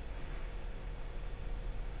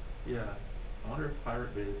 Yeah, I wonder if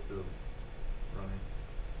Pirate Bay is still running.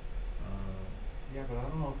 Yeah, but I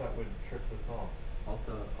don't know if that would trip this off.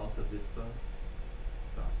 AltaVista.com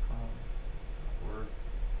 .org.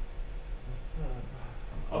 What's I'm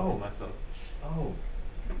Oh. outing myself. Oh.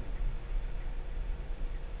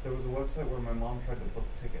 There was a website where my mom tried to book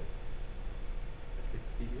tickets.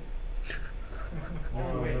 Expedia.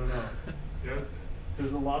 No, wait. no. There,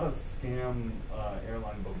 There's a lot of scam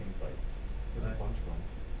airline booking sites. There's a Right. bunch of them.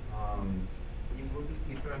 You go to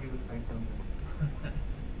Instagram, you will find something.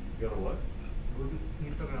 You go to what? Go to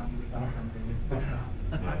Instagram, you will find something.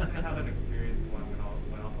 I actually had an experience when I was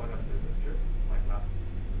on a business trip, like last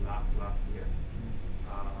year,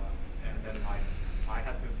 and then I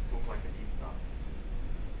had to book like an e-stop,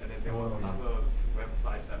 and then there was Oh, yeah. another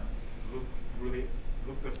website that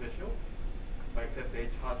looked official, but except they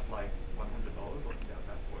charged like $100 or something like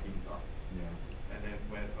that for e-stop, Yeah. and then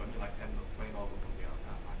when it's only like $10 or $20 or something like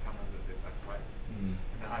that, I can't remember the exact price. Mm.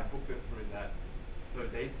 And then I booked it through that. So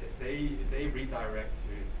they redirect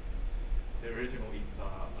to the original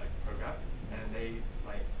e-star like program, and they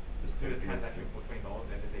like Just do the take the- transaction for $20,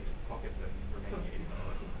 and then they pocket the remaining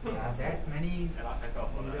 $80. Yeah, that's many And I fell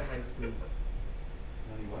for visa that. sites too.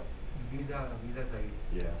 Money what? Visa site.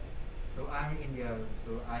 Yeah. So I'm in India,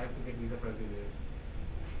 so I have to get visa for everywhere.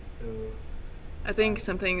 So I think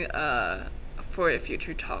something for a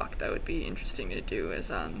future talk that would be interesting to do is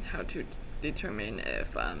how to determine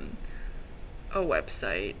if a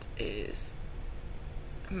website is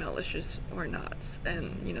malicious or not,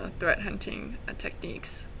 and threat hunting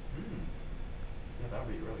techniques. Yeah, that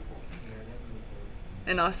would be really cool. yeah, that's really cool.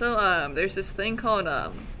 And also, there's this thing called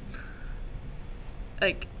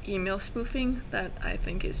like email spoofing that I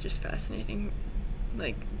think is just fascinating.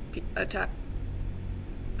 Like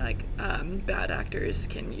bad actors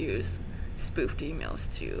can use spoofed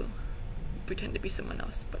emails to pretend to be someone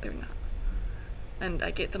else, but they're not. And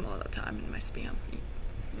I get them all the time in my spam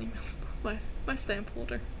email, my spam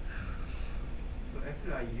folder. So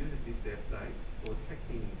actually, I use this website for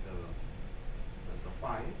checking the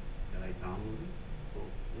file that I downloaded. So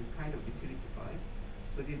it's kind of utility file,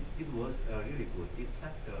 but it was really good. It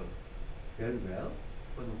checked very well.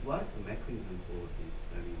 But what's the mechanism for this?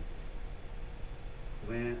 I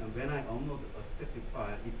mean, when I upload a specific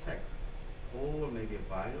file, it checks or maybe a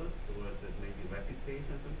virus or maybe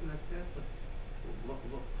reputation, something like that. But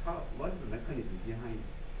what is the mechanism behind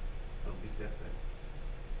of this website?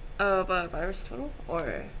 Virus total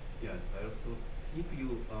or Yeah, virus. So if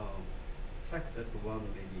you check just one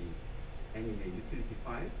maybe any utility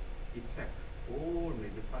file, it checks all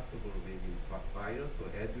maybe possible maybe virus or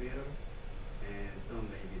adware and some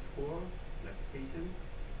maybe score reputation.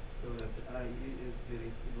 So that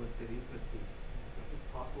it was very interesting. Does it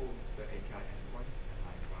parcel the API endpoints and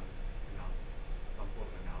like runs analysis, some sort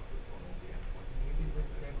of analysis on all the endpoints? to Maybe see just whether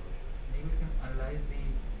check, they're malicious? maybe we can analyze the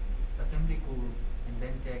assembly code and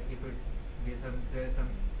then check if there's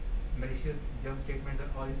some malicious jump statements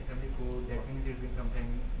are all in assembly code. That means you're doing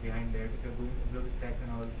something behind that. If you're doing upload stack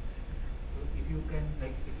and all. So if you can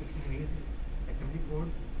if you can read assembly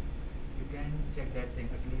code, you can check that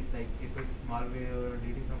thing. At least like if it's malware or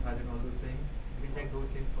deleting some files and all those things, you can check those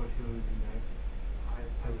things for sure using that. I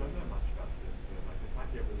don't know much about this, so like this might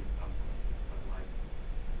be a really dumb question, but like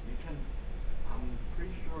you can, I'm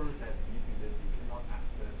pretty sure that using this you cannot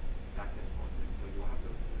access backend content, so you'll have to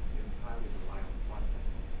entirely rely on frontend.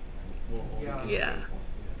 Well, only Yeah. the Yeah.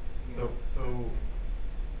 endpoints, Yeah. So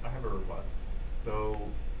I have a request. So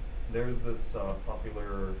there's this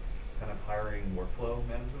popular kind of hiring workflow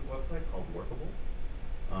management website called Workable.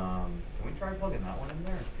 Can we try plugging that one in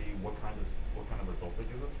there and see what kind of results it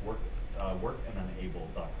gives us?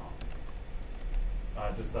 Workandthenable.com.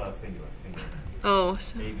 Just singular. oh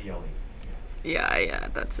ABLE. yeah,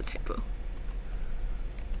 that's a typo.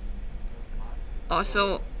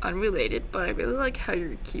 Also unrelated, but I really like how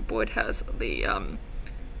your keyboard has the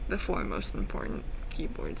four most important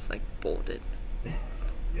keyboards like bolded.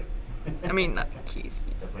 Yep. I mean, not keys.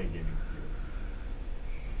 Definitely a gaming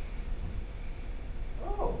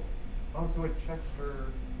computer. Oh, so it checks for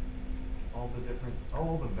all the different. Oh,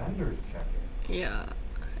 all the vendors check it. Yeah,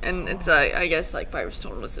 and it's I guess like Virus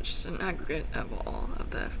Total is just an aggregate of all of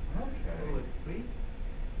the. Oh, Okay. it's free?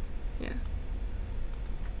 Yeah.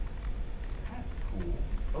 That's cool.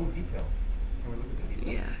 Oh, details. Can we look at the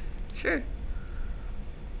details? Yeah. Sure.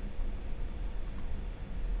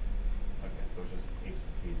 Okay, so it's just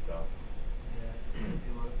HTTP stuff. Yeah.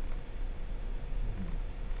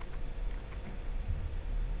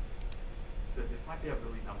 So this might be a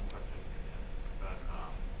really dumb question, but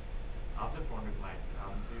I was just wondering, like,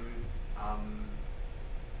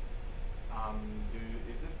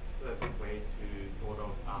 is this a good way to sort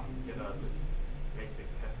of get a basic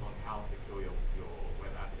test on how secure your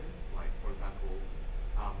web app is? Like, for example,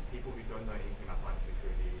 people who don't know anything about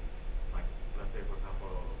cybersecurity, like, let's say, for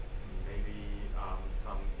example, maybe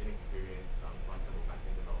some inexperienced front-end or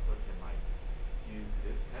back-end developer can like use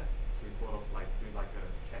this test to sort of like do like a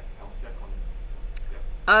health check on.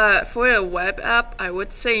 Yep. For a web app, I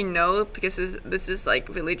would say no, because this is like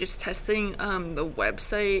really just testing the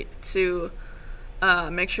website to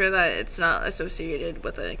make sure that it's not associated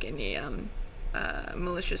with like any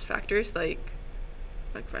malicious factors like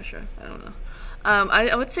Russia. I don't know.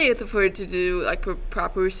 I would say for to do like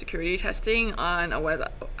proper security testing on a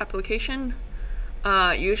web application,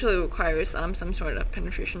 usually requires some sort of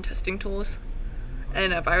penetration testing tools.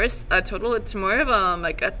 And a Virus Total, it's more of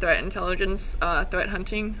like a threat intelligence, threat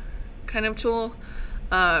hunting kind of tool.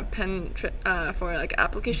 For like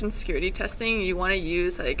application security testing, you want to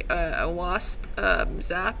use like a OWASP,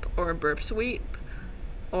 ZAP, or Burp Suite,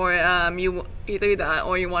 or you either that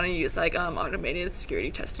or you want to use like automated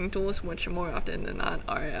security testing tools, which more often than not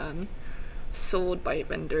are sold by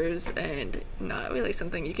vendors and not really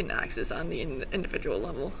something you can access on the individual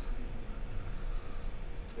level.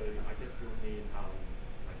 So I guess you'll need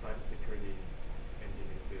like cybersecurity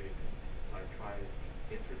engineers to like try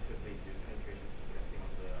iteratively do penetration testing on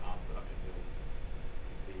the production build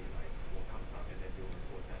to see like what comes up, and then you'll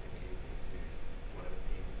report that immediately to whatever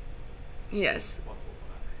team Yes. is responsible for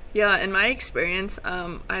that. Yeah, in my experience,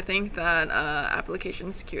 I think that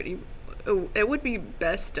application security, it would be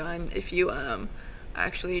best done if you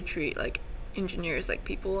actually treat like engineers like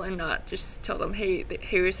people and not just tell them, hey,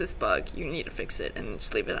 here's this bug, you need to fix it, and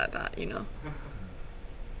just leave it at that, you know?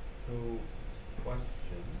 So,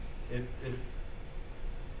 question: If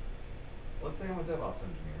let's say I'm a DevOps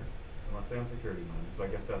engineer, and let's say I'm security manager, so I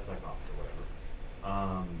guess DevSecOps or whatever.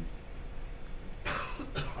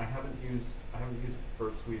 I haven't used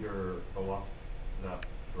Burp Suite or OWASP Zap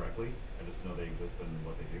directly. I just know they exist and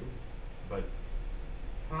what they do. But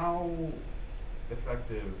how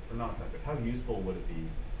effective, or not effective, how useful would it be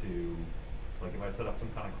to, like if I set up some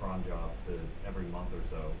kind of cron job to every month or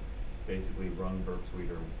so, basically run Burp Suite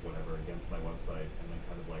or whatever against my website and then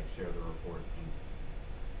kind of like share the report in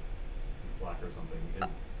Slack or something?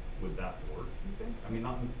 Would that work, you think? I mean,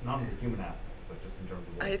 not in the human aspect, but just in terms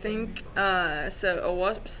of like I think so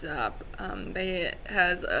OWASP Zap, they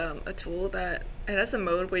has a tool that it has a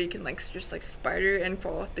mode where you can like just like spider and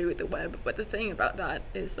crawl through the web, but the thing about that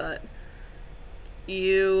is that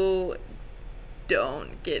you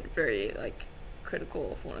don't get very like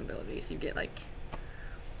critical vulnerabilities. You get like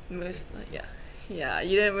most yeah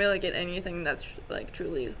you didn't really get anything that's like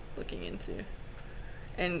truly looking into,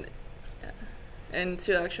 and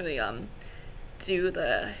to actually do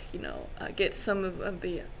the get some of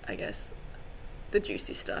the, I guess, the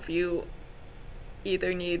juicy stuff, you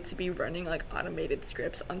either need to be running like automated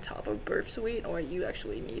scripts on top of Burp Suite, or you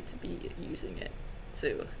actually need to be using it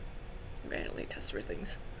to randomly test for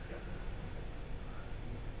things.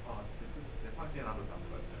 This might be another dumb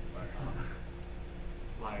question, but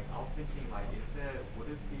like I was thinking, like, would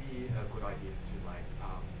it be a good idea to like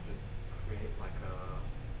just create like a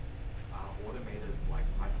automated like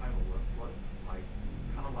pipeline or workflow, like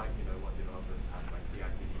kind of like what developers have, like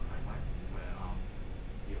CI/CD pipelines, where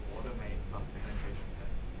you automate some penetration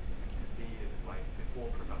tests to see if like before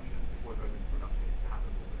it goes into production, it passes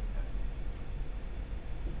all those tests.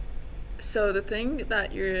 So the thing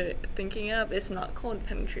that you're thinking of is not called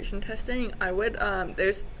penetration testing. I would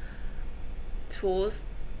there's tools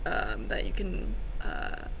that you can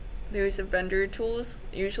there's a vendor tools,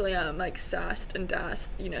 usually like SAST and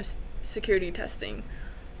DAST, security testing,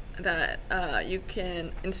 that you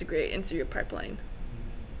can integrate into your pipeline.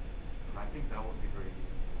 I think that would be very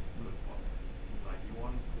useful. Like you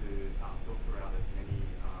want to filter out as many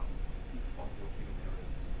possible team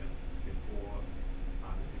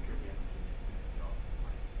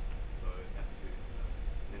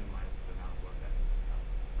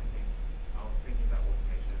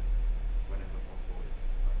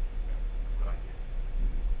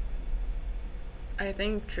I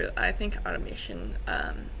think automation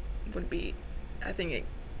would be, I think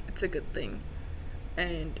it's a good thing,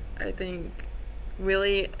 and I think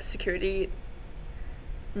really security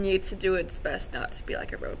needs to do its best not to be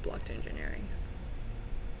like a roadblock to engineering.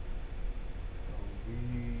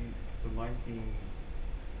 So my team,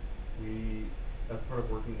 as part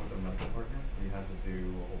of working with a medical partner, we had to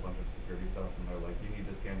do a whole bunch of security stuff, and they're like, you need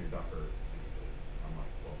to scan your Docker images. I'm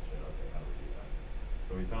like, well, shit, okay, how do we do that?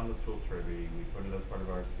 So we found this tool, Trivy, we put it as part of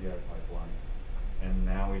our CI pipeline, and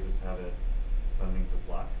now we just have it sending to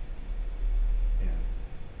Slack, and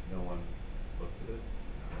no one looks at it.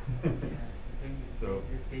 Yeah, the thing is, So-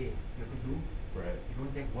 they say you have to do, Right. you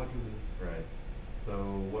don't check what you do. Right. So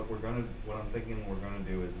what I'm thinking we're gonna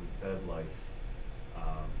do is instead like,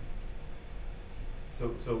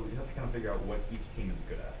 so you have to kind of figure out what each team is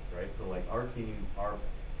good at, right? So like our team, our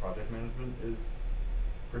project management is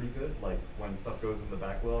pretty good. Like when stuff goes in the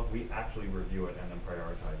backlog, we actually review it and then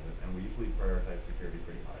prioritize it, and we usually prioritize security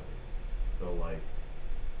pretty highly. So like,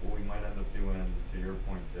 what we might end up doing, to your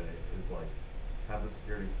point, Jay, is like have the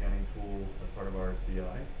security scanning tool as part of our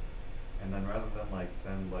CI, and then rather than like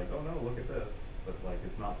send like, oh no, look at this, but like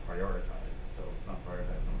it's not prioritized, so it's not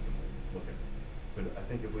prioritized how much we look at it. But I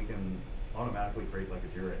think if we can automatically create like a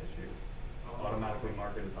JIRA issue, automatically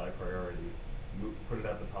mark it as high priority, put it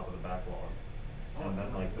at the top of the backlog, and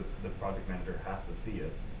then like the project manager has to see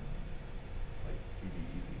it, like TV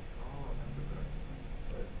easy. Oh, that's a good idea.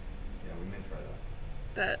 But yeah, we may try that.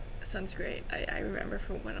 That sounds great. I remember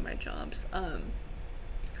from one of my jobs,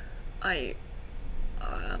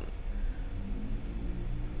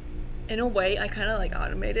 in a way, I kind of like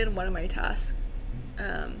automated one of my tasks,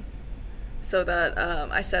 so that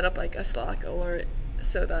I set up like a Slack alert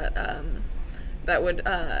so that that would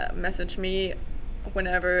message me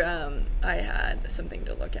whenever I had something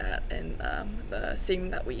to look at in the SIEM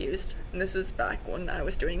that we used. And this was back when I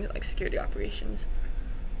was doing like security operations.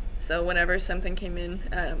 So whenever something came in,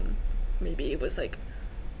 maybe it was like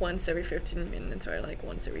once every 15 minutes or like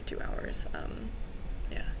once every 2 hours.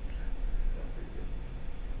 Yeah. That's pretty good.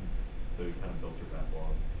 So you kind of built your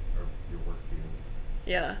backlog or your work queue.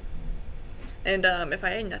 Yeah. And if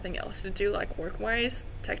I had nothing else to do, like work-wise,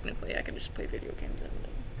 technically I could just play video games and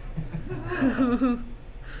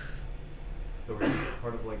So were you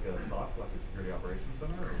part of like a SOC, like a security operations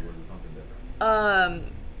center, or was it something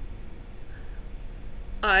different?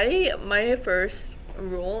 My first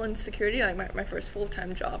role in security, like my first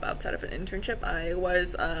full-time job outside of an internship, I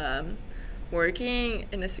was working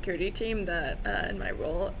in a security team that in my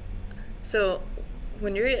role. So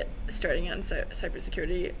when you're starting out in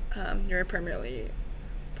cybersecurity, you're primarily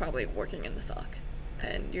probably working in the SOC,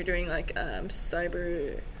 and you're doing like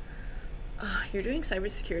you're doing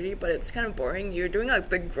cybersecurity, but it's kind of boring. You're doing like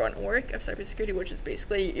the grunt work of cybersecurity, which is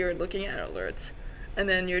basically you're looking at alerts, and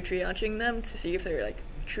then you're triaging them to see if they're like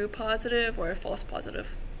true positive or false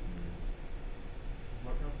positive.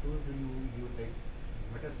 What kind of tools do you use, like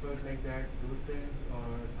Metasploit like that, those things, or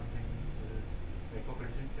something like for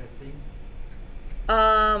penetration testing?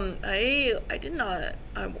 I did not.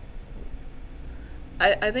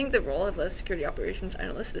 I think the role of a security operations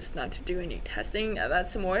analyst is not to do any testing.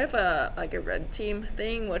 That's more of a like a red team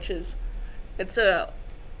thing, which is it's a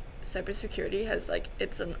cybersecurity has like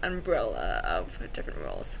it's an umbrella of different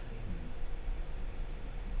roles.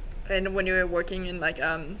 And when you're working in like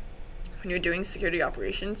when you're doing security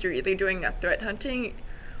operations, you're either doing a threat hunting,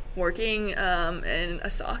 working in a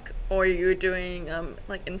SOC, or you're doing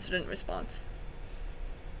like incident response.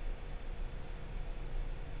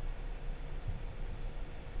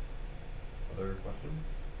 Other questions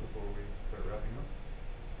before we start wrapping up?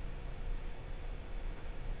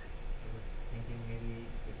 I was thinking maybe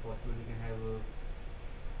if possible we can have a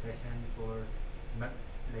session for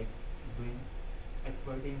like doing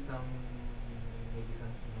exploiting some maybe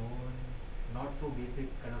some known, not so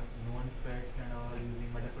basic kind of known threats and all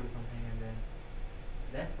using Metasploit or something, and then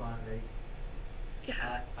that's fun. Like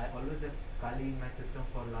Yeah. I always have Kali in my system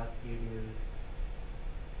for last 8 years.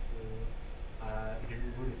 So it would be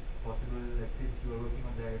good if possible, like since you are working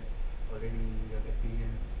on that already, you have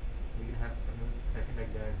experience, we can have a session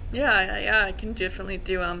like that. Yeah, I can definitely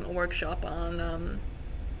do a workshop on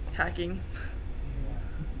hacking. Yeah.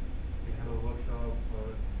 We can have a workshop,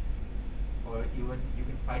 or even you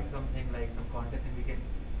can find something like some contest and we can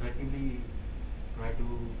collectively try to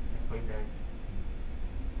exploit that.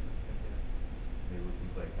 Maybe we can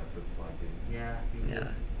play capture the flag game. Yeah, we Yeah.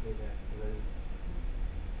 can play that well.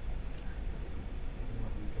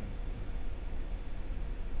 One weekend.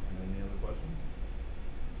 And any other questions?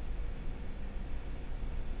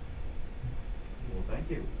 Well, thank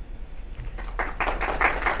you.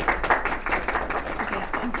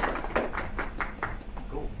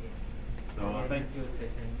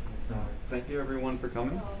 you everyone for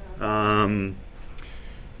coming.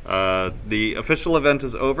 The official event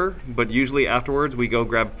is over, but usually afterwards we go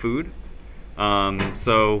grab food.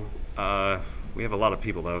 So we have a lot of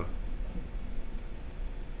people though.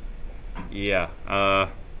 Yeah,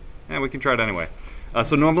 we can try it anyway.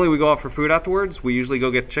 So normally we go out for food afterwards. We usually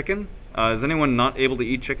go get chicken. Is anyone not able to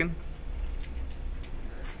eat chicken?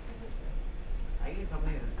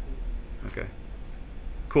 Okay.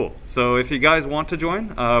 Cool. So if you guys want to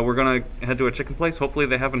join, we're going to head to a chicken place. Hopefully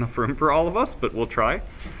they have enough room for all of us, but we'll try.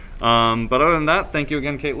 But other than that, thank you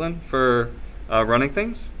again, Caitlin, for running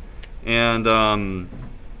things. And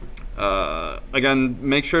again,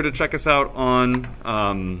 make sure to check us out on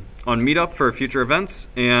Meetup for future events.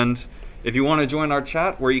 And if you want to join our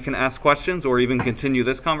chat where you can ask questions or even continue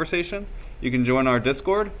this conversation, you can join our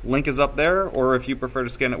Discord. Link is up there, or if you prefer to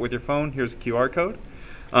scan it with your phone, here's a QR code.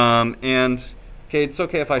 And okay, it's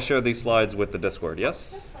okay if I share these slides with the Discord,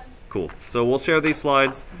 yes? That's fine. Cool. So we'll share these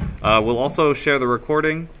slides. We'll also share the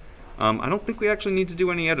recording. I don't think we actually need to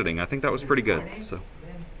do any editing. I think that was pretty good. So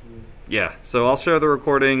yeah, so I'll share the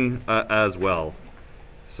recording as well.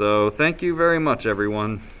 So thank you very much,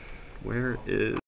 everyone. Where is...